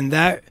 And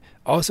that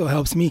also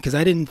helps me because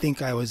I didn't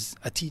think I was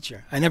a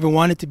teacher. I never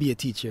wanted to be a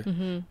teacher.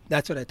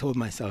 That's what I told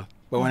myself.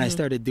 But when I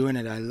started doing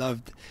it, I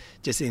loved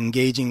just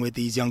engaging with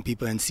these young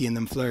people and seeing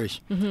them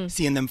flourish,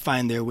 seeing them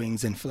find their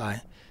wings and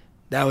fly.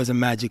 That was a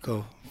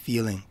magical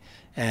feeling.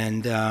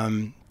 And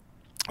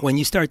when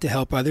you start to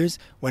help others,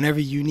 whenever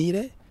you need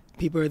it,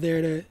 people are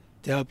there to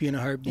help you in a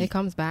heartbeat. It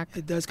comes back.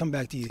 It does come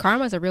back to you.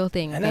 Karma's a real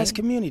thing. And that's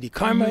community.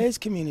 Karma is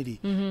community.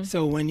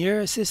 So when you're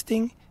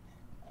assisting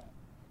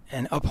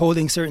and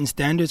upholding certain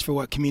standards for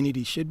what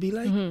community should be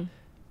like,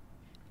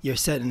 you're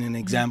setting an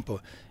example.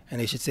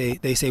 And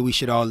they say we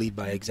should all lead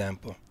by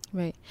example.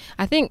 Right.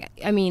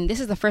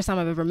 This is the first time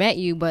I've ever met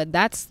you, but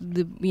that's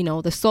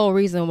the sole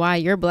reason why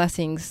your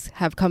blessings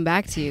have come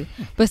back to you.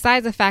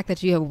 Besides the fact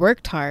that you have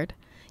worked hard,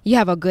 you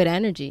have a good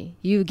energy.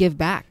 You give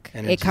back.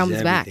 It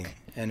comes back.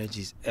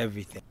 Energy's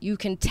everything. You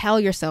can tell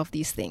yourself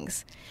these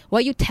things.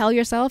 What you tell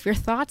yourself, your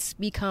thoughts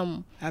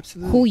become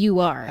who you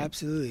are.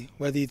 Absolutely.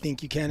 Whether you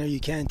think you can or you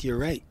can't, you're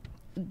right.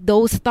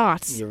 Those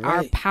thoughts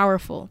are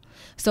powerful.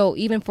 So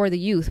even for the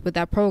youth with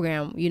that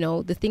program,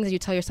 the things that you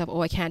tell yourself,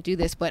 oh, I can't do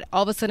this, but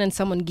all of a sudden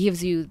someone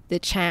gives you the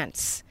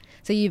chance.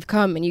 So you've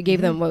come and you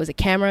gave them, what was it,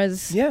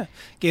 cameras? Yeah.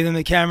 Gave them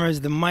the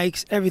cameras, the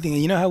mics, everything.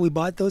 And you know how we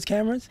bought those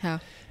cameras? How?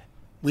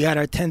 We had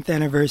our 10th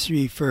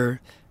anniversary for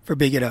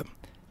Big It Up.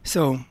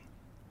 So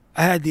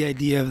I had the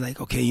idea of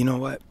like, okay, you know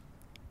what?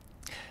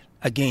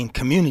 Again,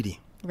 community.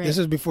 This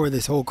was before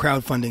this whole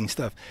crowdfunding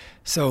stuff.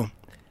 So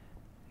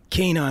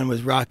Kanon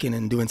was rocking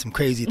and doing some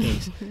crazy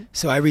things.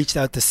 So I reached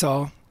out to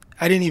Saul.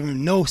 I didn't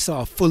even know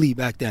Saul fully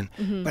back then,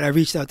 but I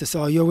reached out to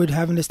Saul. Yo, we're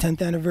having this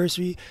 10th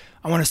anniversary.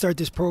 I want to start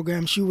this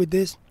program, Shoot With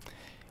This.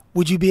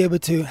 Would you be able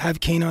to have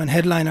Kanon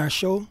headline our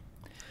show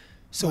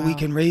so we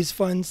can raise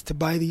funds to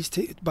buy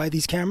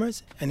these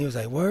cameras? And he was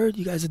like, word,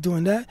 you guys are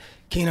doing that?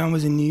 Kanon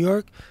was in New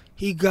York.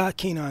 He got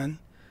Kanon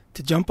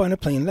to jump on a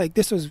plane. Like,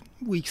 this was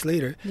weeks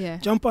later. Yeah.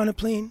 Jump on a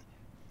plane,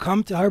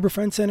 come to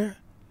Harborfront Center,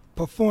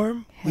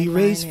 perform. We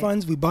raised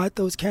funds. We bought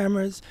those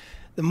cameras,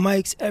 the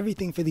mics,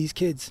 everything for these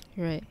kids.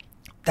 Right.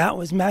 That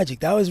was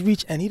magic. That was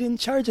reach. And he didn't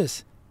charge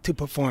us to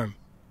perform.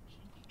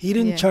 He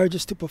didn't charge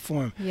us to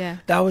perform. Yeah.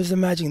 That was the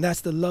magic.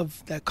 That's the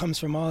love that comes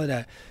from all of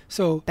that.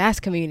 So that's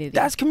community.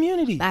 That's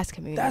community. That's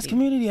community. That's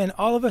community. And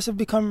all of us have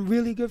become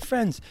really good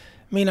friends.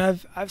 I mean,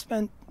 I've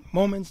spent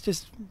moments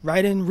just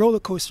riding roller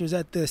coasters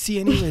at the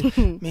CNE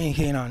with me and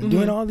Kanon,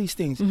 doing all these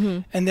things.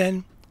 And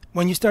then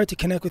when you start to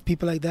connect with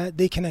people like that,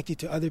 they connect you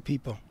to other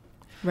people.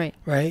 Right.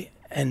 Right?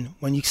 And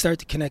when you start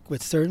to connect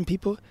with certain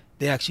people,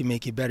 they actually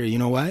make you better. You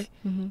know why?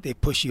 They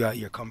push you out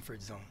your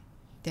comfort zone.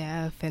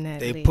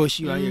 Definitely. They push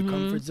you out your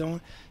comfort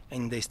zone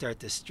and they start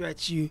to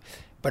stretch you.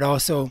 But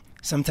also,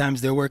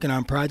 sometimes they're working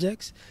on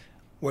projects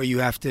where you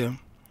have to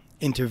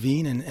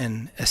intervene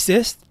and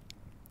assist.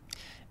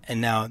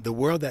 And now the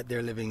world that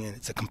they're living in,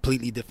 it's a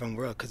completely different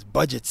world because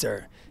budgets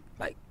are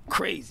like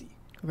crazy.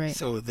 Right.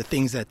 So the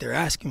things that they're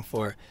asking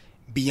for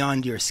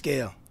beyond your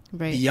scale,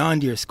 right,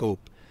 beyond your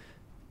scope.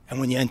 And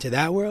when you enter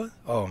that world,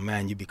 oh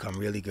man, you become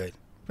really good.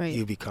 Right.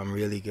 You become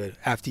really good.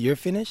 After you're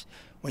finished,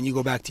 when you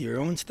go back to your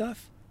own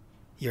stuff,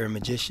 you're a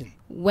magician.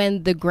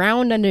 When the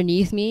ground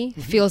underneath me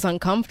feels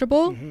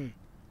uncomfortable,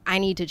 I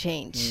need to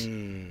change.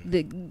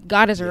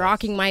 God is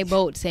rocking my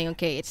boat saying,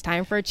 okay, it's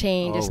time for a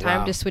change. It's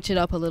time to switch it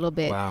up a little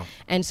bit. Wow.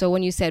 And so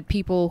when you said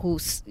people who,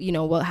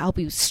 will help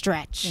you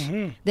stretch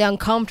the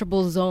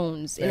uncomfortable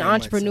zones in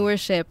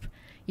entrepreneurship,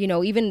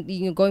 even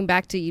even, going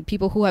back to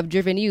people who have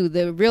driven you,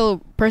 the real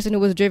person who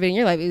was driven in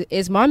your life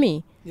is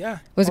mommy. Yeah.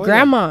 Was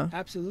grandma. Yeah.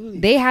 Absolutely.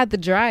 They had the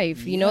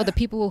drive, the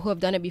people who have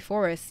done it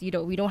before us,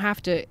 we don't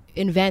have to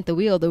invent the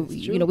wheel.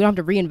 We don't have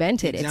to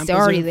reinvent it. It's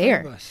already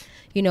there,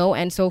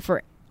 and so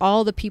for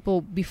all the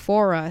people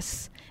before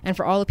us and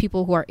for all the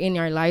people who are in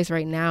our lives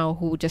right now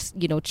who just,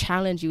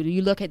 challenge you,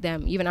 you look at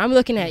them, even I'm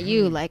looking at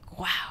you like,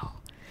 wow,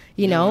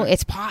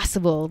 it's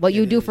possible. What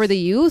you do for the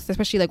youth,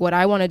 especially like what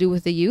I want to do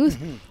with the youth,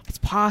 it's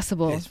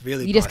possible. It's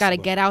really you just got to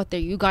get out there.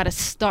 You got to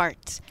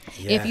start.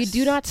 If you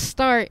do not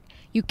start,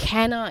 you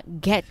cannot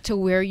get to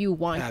where you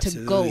want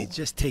to go.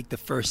 Just take the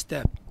first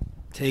step.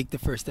 Take the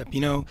first step.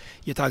 You know,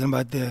 you're talking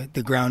about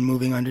the ground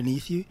moving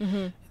underneath you.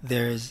 Mm-hmm.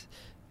 There's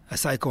a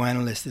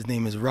psychoanalyst, his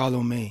name is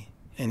Rollo May,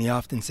 and he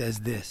often says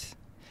this.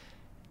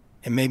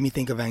 It made me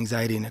think of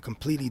anxiety in a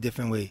completely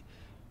different way.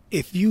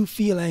 If you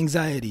feel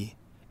anxiety,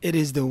 it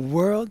is the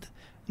world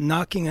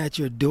knocking at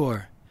your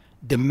door,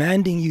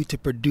 demanding you to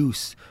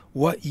produce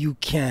what you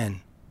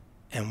can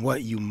and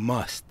what you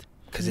must,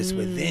 because it's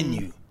within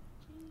you.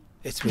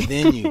 It's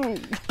within you.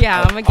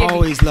 Yeah, I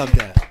always love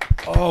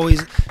that.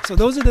 Always. So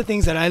those are the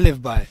things that I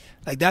live by.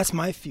 Like, that's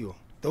my fuel.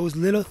 Those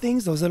little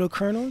things, those little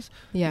kernels,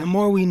 the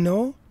more we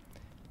know,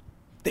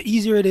 the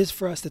easier it is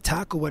for us to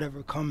tackle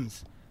whatever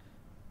comes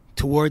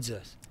towards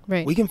us.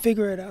 Right. We can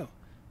figure it out.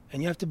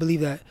 And you have to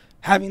believe that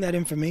having that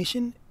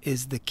information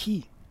is the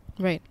key.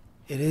 Right.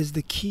 It is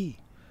the key.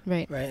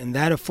 Right. Right. And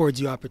that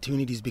affords you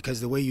opportunities,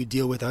 because the way you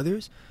deal with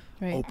others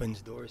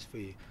opens doors for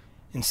you.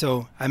 And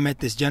so I met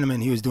this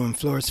gentleman. He was doing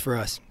floors for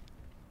us.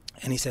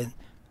 And he said,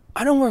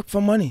 I don't work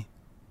for money.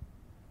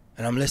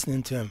 And I'm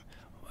listening to him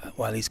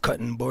while he's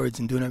cutting boards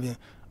and doing everything.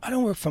 I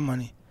don't work for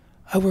money.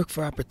 I work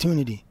for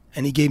opportunity.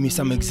 And he gave me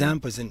some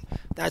examples, and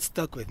that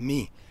stuck with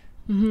me.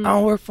 I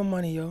don't work for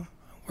money, yo.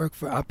 I work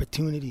for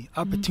opportunity.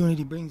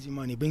 Opportunity brings you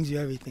money, brings you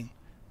everything.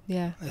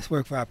 Yeah. Let's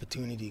work for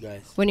opportunity,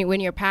 guys. When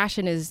your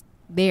passion is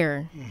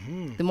there,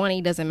 the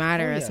money doesn't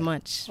matter as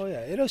much. Oh,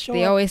 yeah. It'll show up.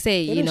 They always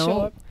say, It'll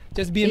show up.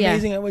 Just be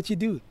amazing at what you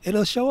do.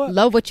 It'll show up.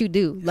 Love what you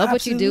do. Love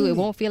what you do. It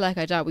won't feel like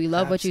a job. We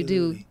love what you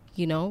do.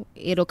 You know,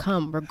 it'll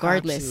come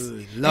regardless.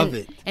 Absolutely. Love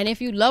it. And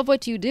if you love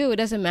what you do, it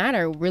doesn't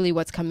matter really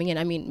what's coming in.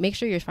 I mean, make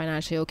sure you're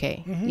financially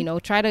okay. You know,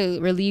 try to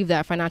relieve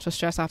that financial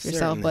stress off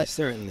yourself. But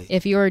certainly,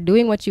 if you're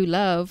doing what you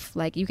love,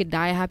 like, you could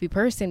die a happy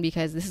person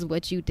because this is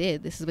what you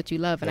did. This is what you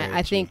love. And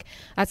I think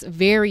that's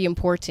very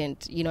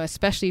important, you know,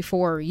 especially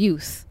for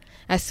youth.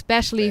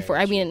 Especially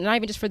I mean, not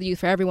even just for the youth,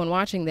 for everyone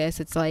watching this.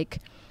 It's like,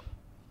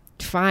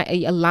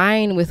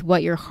 align with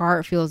what your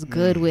heart feels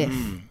good with.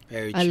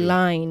 Very true.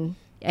 Align.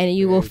 And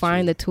you will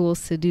find the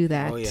tools to do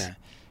that. Oh, yeah.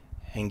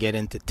 And get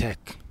into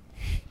tech.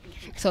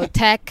 So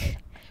tech,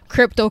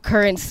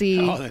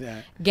 cryptocurrency. All of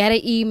that. Get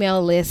an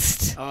email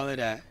list. All of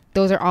that.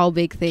 Those are all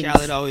big things.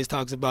 Khaled always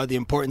talks about the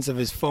importance of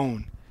his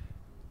phone.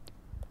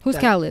 Who's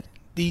Khaled?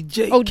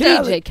 DJ Oh,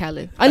 Khaled. DJ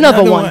Khaled.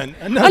 Another one.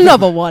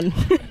 Another one.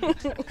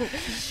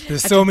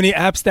 There's so many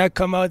apps that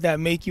come out that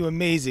make you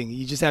amazing.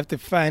 You just have to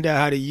find out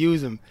how to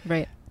use them.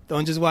 Right.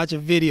 Don't just watch a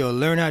video.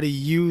 Learn how to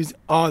use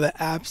all the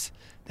apps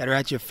that are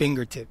at your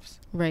fingertips.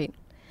 Right.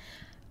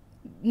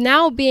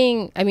 Now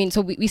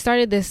so we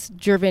started this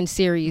Driven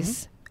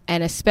series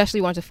and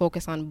especially want to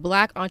focus on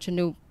Black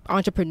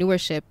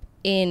entrepreneurship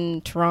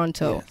in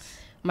Toronto. Yes.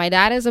 My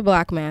dad is a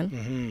Black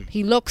man.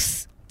 He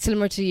looks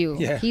similar to you.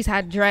 Yeah. He's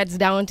had dreads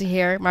down to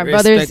here. My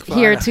brother's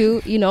here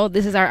too. You know,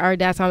 this is our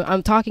dad. So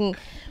I'm talking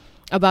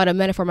about a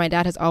metaphor my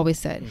dad has always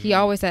said. He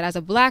always said, as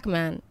a Black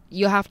man,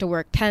 you have to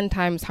work 10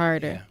 times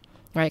harder. Yeah.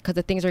 Right, because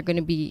the things are going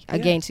to be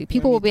against you.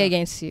 People will be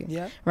against you,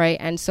 right?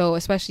 And so,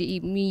 especially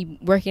me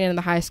working in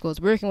the high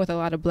schools, working with a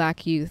lot of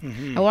Black youth,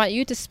 I want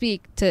you to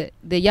speak to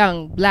the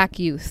young Black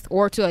youth,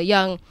 or to a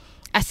young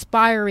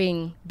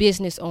aspiring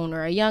business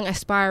owner, a young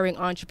aspiring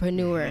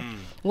entrepreneur,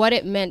 what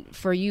it meant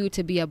for you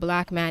to be a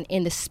Black man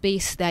in the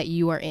space that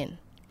you are in.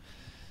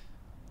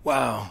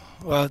 Wow,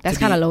 well, that's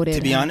kind of loaded.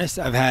 To be honest,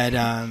 I've had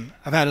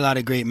a lot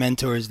of great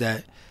mentors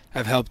that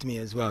have helped me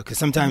as well. Because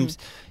sometimes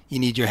you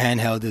need your hand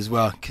held as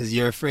well, because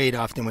you're afraid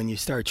often when you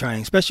start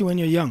trying, especially when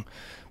you're young.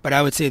 But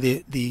I would say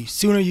the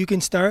sooner you can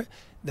start,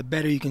 the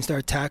better you can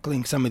start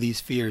tackling some of these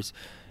fears.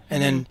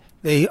 And then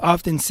they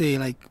often say,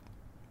 like,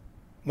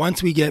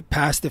 once we get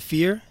past the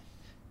fear,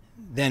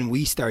 then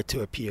we start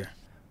to appear,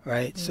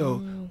 right?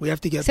 So we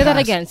have to get Say that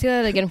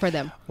again for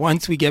them.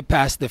 Once we get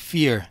past the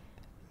fear,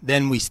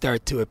 then we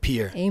start to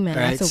appear. Amen.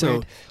 Right? That's a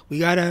word. we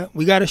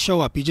gotta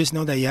show up. You just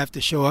know that you have to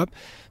show up.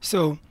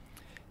 So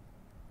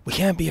we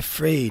can't be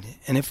afraid.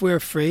 And if we're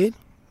afraid,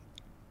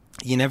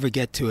 you never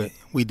get to it.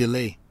 We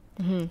delay.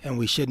 And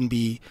we shouldn't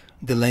be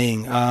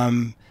delaying.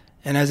 And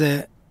as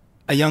a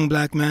young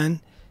Black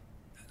man,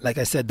 like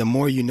I said, the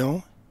more you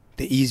know,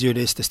 the easier it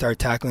is to start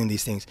tackling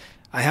these things.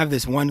 I have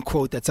this one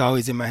quote that's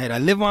always in my head. I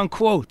live on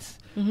quotes.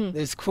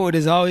 This quote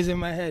is always in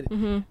my head.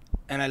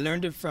 And I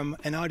learned it from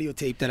an audio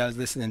tape that I was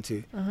listening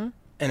to.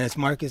 And it's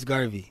Marcus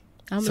Garvey.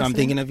 I'm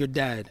thinking of your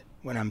dad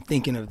when I'm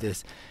thinking of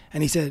this.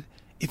 And he said,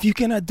 if you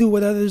cannot do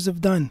what others have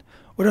done,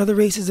 what other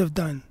races have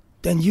done,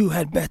 then you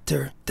had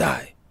better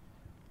die.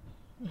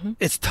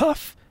 It's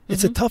tough.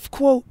 It's a tough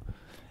quote.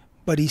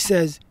 But he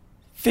says,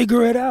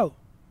 figure it out.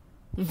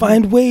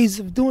 Find ways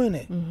of doing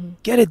it.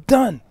 Get it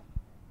done.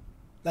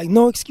 Like,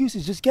 no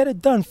excuses. Just get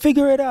it done.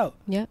 Figure it out.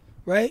 Yeah.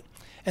 Right?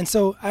 And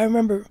so I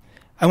remember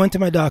I went to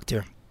my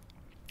doctor.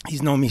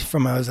 He's known me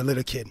from when I was a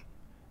little kid.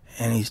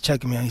 And he's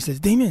checking me out. He says,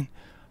 Damien,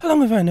 how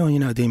long have I known you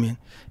now, Damien?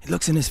 He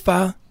looks in his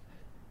file.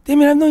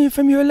 Damien, I've known you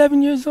from you're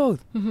 11 years old.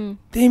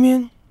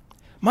 Damien,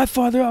 my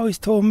father always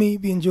told me,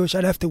 being Jewish,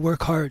 I'd have to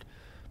work hard.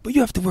 But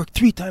you have to work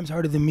 3 times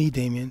harder than me,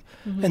 Damien.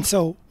 And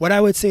so what I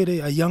would say to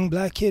a young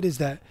Black kid is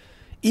that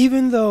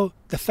even though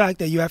the fact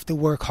that you have to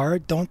work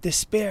hard, don't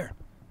despair.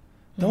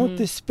 Don't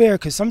despair,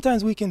 because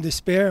sometimes we can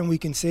despair and we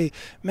can say,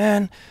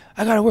 man,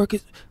 I got to work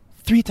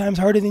 3 times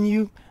harder than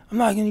you. I'm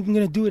not even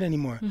going to do it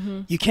anymore.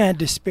 You can't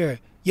despair.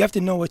 You have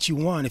to know what you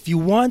want. If you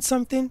want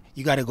something,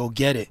 you got to go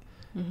get it,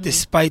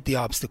 despite the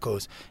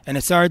obstacles. And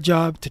it's our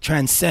job to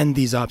transcend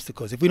these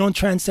obstacles. If we don't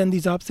transcend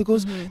these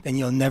obstacles, then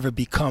you'll never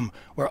become.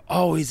 We're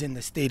always in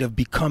the state of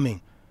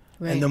becoming.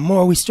 Right. And the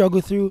more we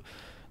struggle through,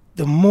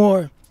 the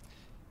more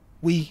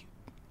we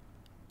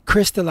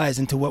crystallize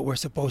into what we're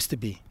supposed to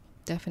be.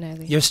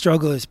 Definitely. Your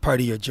struggle is part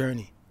of your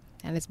journey.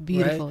 And it's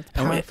beautiful. Right? It's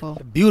powerful.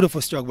 A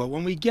beautiful struggle. But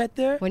when we get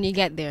there,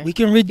 we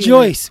can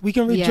rejoice. We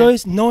can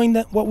rejoice knowing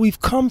that what we've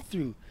come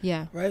through.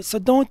 Yeah. Right? So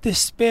don't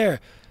despair.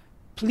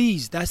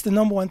 Please, that's the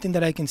number one thing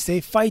that I can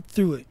say. Fight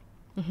through it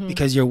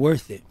because you're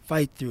worth it.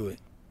 Fight through it.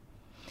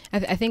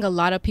 I think a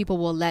lot of people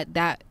will let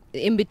that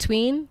in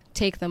between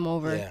take them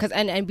over.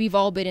 And we've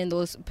all been in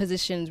those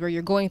positions where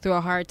you're going through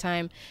a hard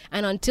time.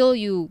 And until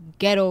you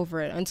get over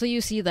it, until you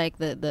see like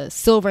the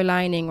silver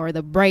lining or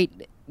the bright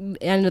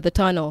end of the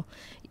tunnel,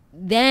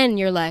 then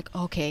you're like,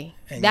 okay,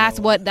 and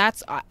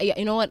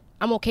you know what,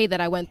 I'm okay that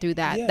I went through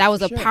that. That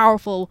was a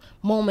powerful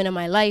moment in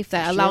my life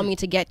that allowed me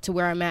to get to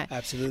where I'm at.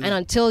 Absolutely. And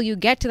until you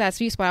get to that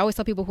sweet spot, I always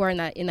tell people who are in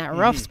that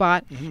rough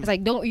spot, it's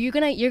like, you're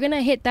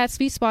gonna hit that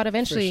sweet spot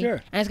eventually. For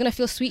sure. And it's gonna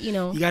feel sweet, you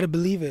know. You got to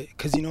believe it,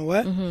 because you know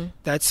what,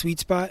 that sweet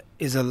spot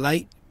is a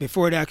light.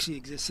 Before it actually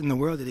exists in the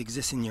world, it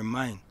exists in your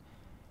mind.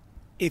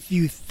 If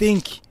you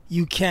think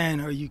you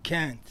can or you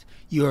can't,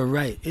 you are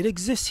right. It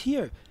exists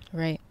here.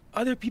 Right.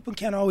 Other people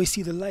can't always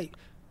see the light,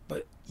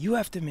 but you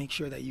have to make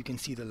sure that you can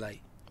see the light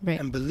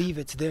and believe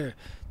it's there.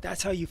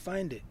 That's how you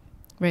find it.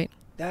 Right.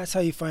 That's how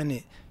you find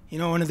it. You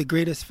know, one of the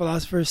greatest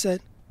philosophers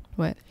said,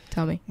 what?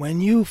 Tell me. When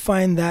you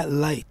find that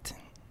light,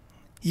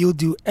 you'll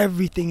do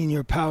everything in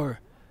your power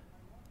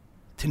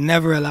to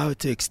never allow it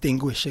to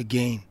extinguish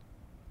again.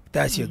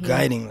 That's your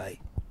guiding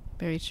light.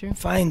 Very true.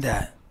 Find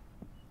that.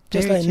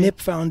 Just like Nip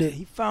found it.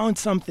 He found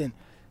something,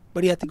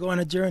 but he had to go on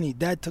a journey.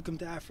 Dad took him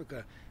to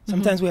Africa.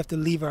 Sometimes we have to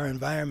leave our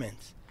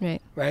environments.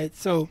 Right?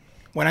 So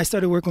when I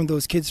started working with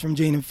those kids from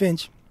Jane and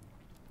Finch,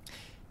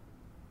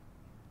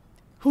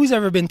 who's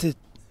ever been to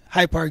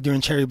High Park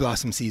during cherry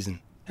blossom season?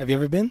 Have you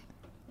ever been?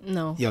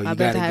 No. Yo, I've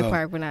been to High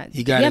Park, but not.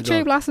 You gotta have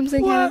cherry blossoms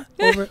in Canada?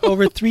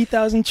 over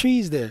 3,000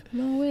 trees there.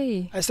 No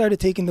way. I started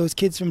taking those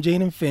kids from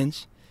Jane and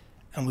Finch,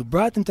 and we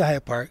brought them to High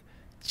Park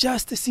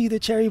just to see the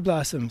cherry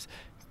blossoms.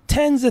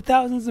 Tens of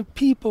thousands of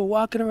people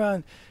walking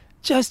around,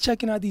 just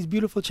checking out these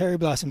beautiful cherry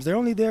blossoms. They're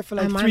only there for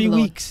like 3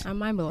 weeks. I'm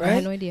mind blown. Right? I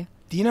had no idea.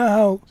 Do you know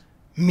how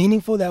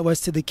meaningful that was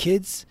to the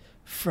kids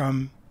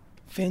from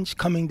Finch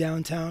coming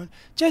downtown?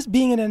 Just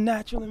being in a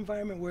natural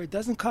environment where it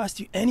doesn't cost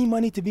you any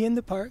money to be in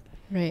the park.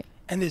 Right.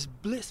 And this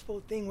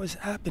blissful thing was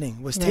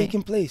happening, was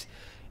taking place.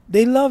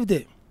 They loved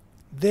it.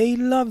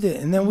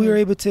 And then we were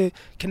able to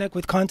connect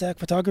with Contact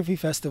Photography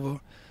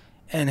Festival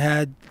and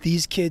had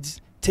these kids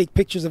take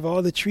pictures of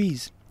all the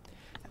trees.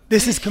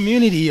 This is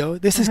community, yo.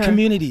 This is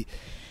community.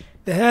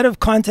 The head of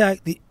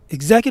Contact, the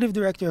executive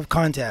director of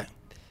Contact,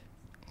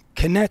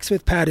 connects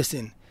with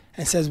Pattison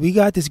and says, we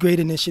got this great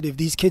initiative.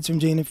 These kids from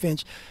Jane and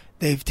Finch,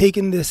 they've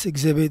taken this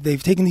exhibit,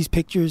 they've taken these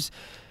pictures,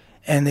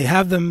 and they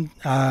have them,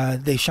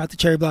 they shot the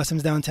cherry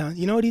blossoms downtown.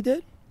 You know what he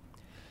did?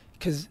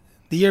 Because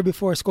the year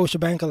before,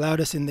 Scotiabank allowed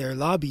us in their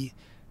lobby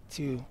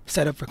to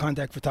set up for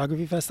Contact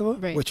Photography Festival,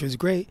 which was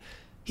great.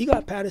 He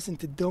got Pattison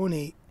to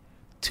donate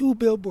 2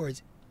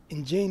 billboards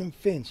in Jane and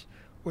Finch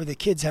where the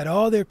kids had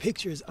all their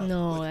pictures up with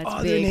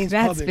all their names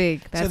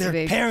public. That's so their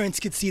big.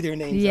 Parents could see their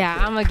names. Yeah,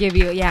 I'm going to give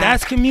you,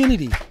 That's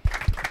community.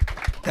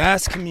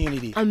 That's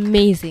community.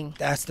 Amazing.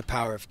 That's the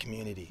power of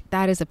community.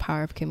 That is the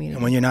power of community.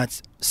 And when you're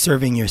not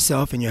serving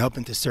yourself and you're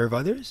helping to serve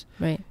others,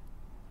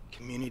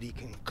 community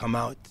can come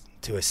out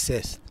to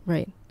assist.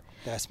 Right.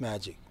 That's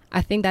magic.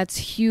 I think that's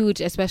huge,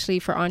 especially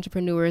for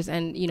entrepreneurs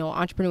and, you know,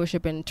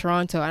 entrepreneurship in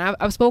Toronto. And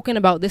I've spoken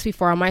about this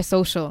before on my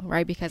social,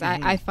 right? Because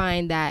I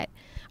find that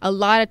a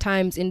lot of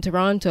times in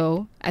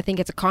Toronto, I think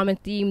it's a common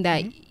theme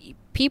that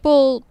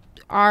people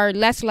are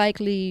less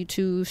likely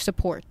to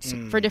support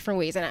for different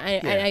ways. And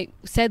I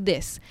said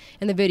this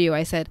in the video.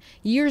 I said,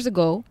 years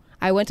ago,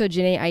 I went to a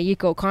Jhené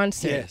Aiko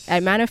concert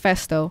at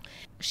Manifesto.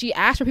 She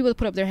asked for people to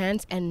put up their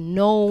hands, and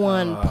no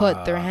one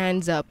put their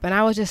hands up. And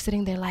I was just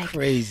sitting there like,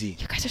 crazy.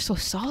 You guys are so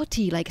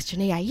salty. Like, it's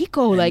Jhené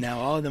Aiko. And like, now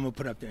all of them will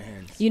put up their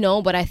hands. You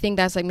know, but I think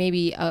that's like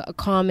maybe a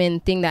common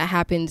thing that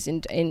happens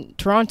in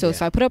Toronto.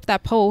 So I put up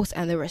that post,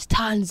 and there was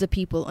tons of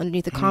people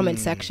underneath the comment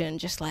section,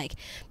 just like,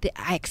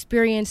 I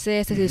experienced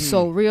this. This is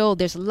so real.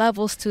 There's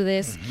levels to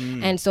this.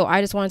 And so I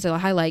just wanted to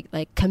highlight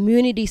like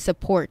community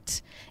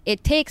support.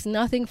 It takes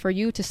nothing for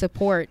you to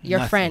support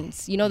your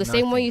friends. You know, the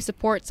same way you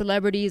support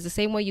celebrities, the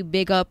same way you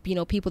big up, you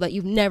know, people that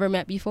you've never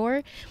met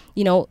before.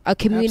 You know, a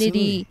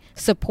community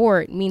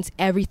support means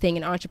everything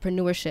in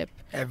entrepreneurship.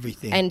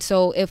 Everything. And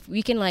so if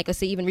we can, like, let's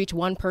say even reach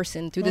one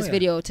person through this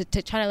video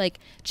to try to like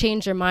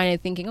change their mind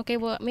and thinking, okay,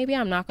 well, maybe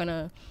I'm not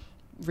gonna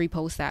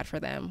repost that for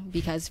them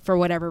because for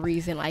whatever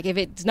reason, like if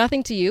it's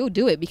nothing to you,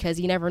 do it, because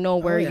you never know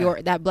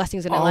where that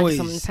blessing's gonna land in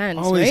someone's hands.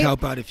 Always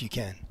help out if you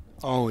can.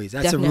 Always.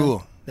 That's a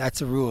rule.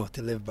 That's a rule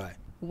to live by.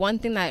 one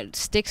thing that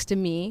sticks to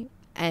me,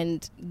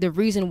 and the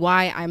reason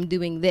why I'm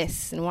doing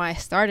this and why I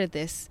started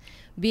this,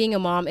 being a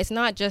mom, it's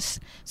not just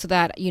so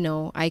that, you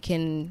know, I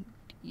can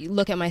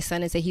look at my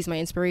son and say he's my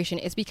inspiration.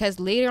 It's because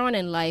later on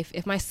in life,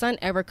 if my son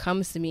ever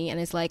comes to me and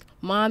is like,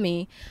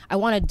 Mommy, I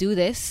want to do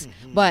this,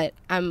 but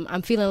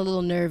I'm feeling a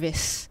little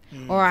nervous,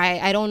 or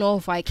I don't know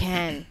if I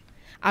can.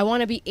 I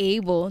want to be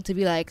able to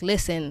be like,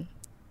 listen,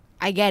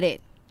 I get it.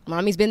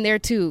 Mommy's been there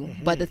too.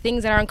 But the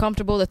things that are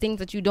uncomfortable, the things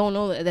that you don't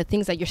know, the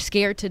things that you're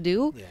scared to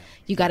do,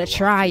 you got to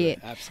try it.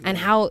 And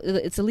how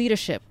it's a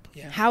leadership.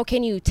 Yeah. How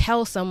can you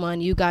tell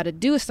someone you got to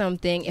do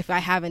something if I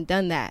haven't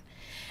done that?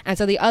 And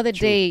so the other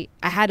day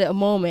I had a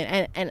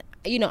moment, and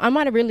you know, I'm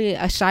not really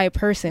a shy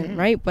person,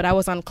 right? But I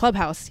was on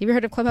Clubhouse. Have you ever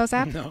heard of Clubhouse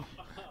app? No,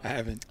 I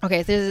haven't.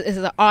 Okay, so this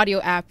is an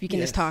audio app. You can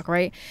just talk,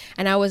 right?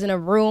 And I was in a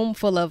room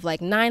full of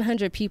like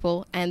 900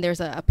 people, and there's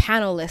a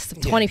panel list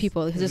of 20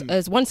 people.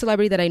 There's one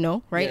celebrity that I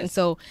know, right? And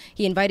so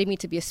he invited me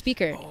to be a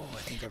speaker. Oh, I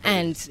think I've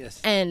heard of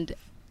it. And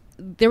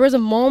there was a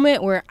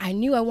moment where I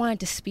knew I wanted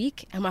to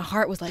speak, and my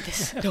heart was like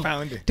this.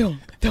 Dum.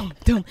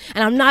 And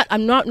I'm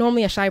not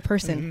normally a shy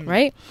person,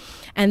 right?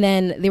 And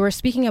then they were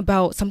speaking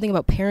about something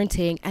about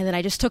parenting, and then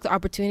I just took the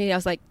opportunity. I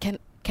was like, can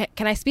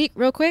I speak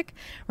real quick,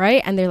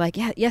 right? And they're like,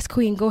 yes,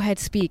 Queen, go ahead,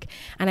 speak.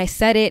 And I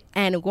said it,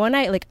 and when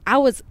I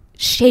was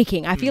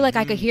shaking. I feel like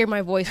I could hear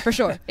my voice for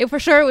sure. It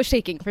was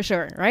shaking for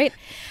sure, right?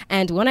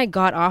 And when I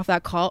got off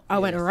that call, I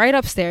went right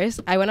upstairs.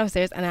 I went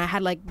upstairs, and I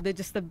had like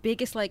the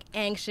biggest like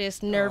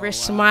anxious,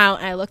 nervous smile.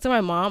 And I looked at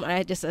my mom, and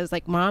I was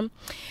like, Mom,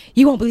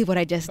 you won't believe what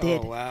I just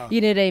did. Wow.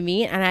 You know what I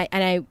mean? And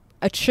I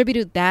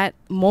attributed that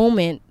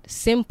moment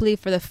simply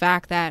for the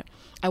fact that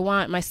I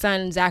want my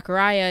son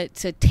Zachariah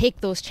to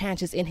take those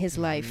chances in his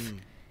life.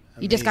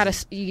 You just gotta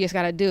do it. You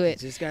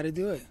just gotta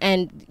do it.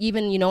 And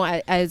even, you know,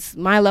 as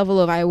my level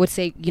of, I would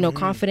say, you know,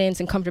 confidence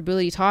and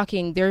comfortability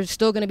talking, there's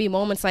still gonna be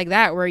moments like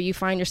that where you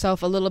find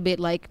yourself a little bit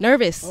like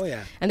nervous. Oh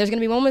yeah. And there's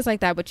gonna be moments like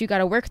that, but you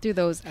gotta work through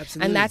those.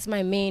 Absolutely. And that's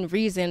my main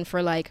reason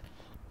for like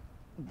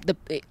the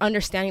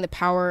understanding the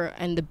power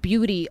and the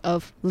beauty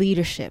of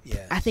leadership.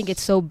 Yes. I think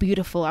it's so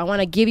beautiful. I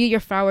want to give you your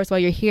flowers while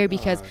you're here,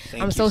 because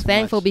I'm so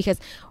thankful much. Because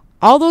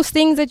all those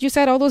things that you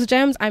said, all those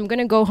gems, I'm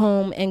gonna go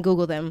home and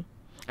Google them.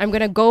 I'm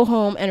going to go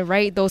home and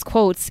write those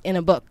quotes in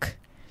a book,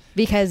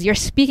 because you're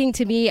speaking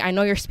to me. I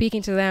know you're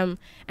speaking to them.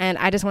 And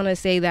I just want to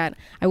say that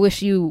I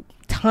wish you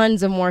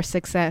tons of more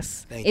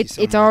success. It's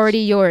much. already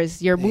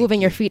yours. You're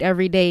moving your feet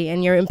every day,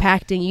 and you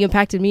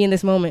impacted me in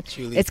this moment.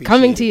 Truly it's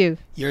coming to you.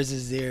 Yours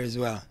is there as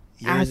well.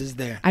 Yours is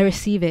there. I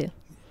receive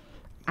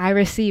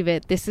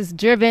it. This is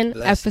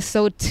Driven,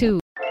 episode 2.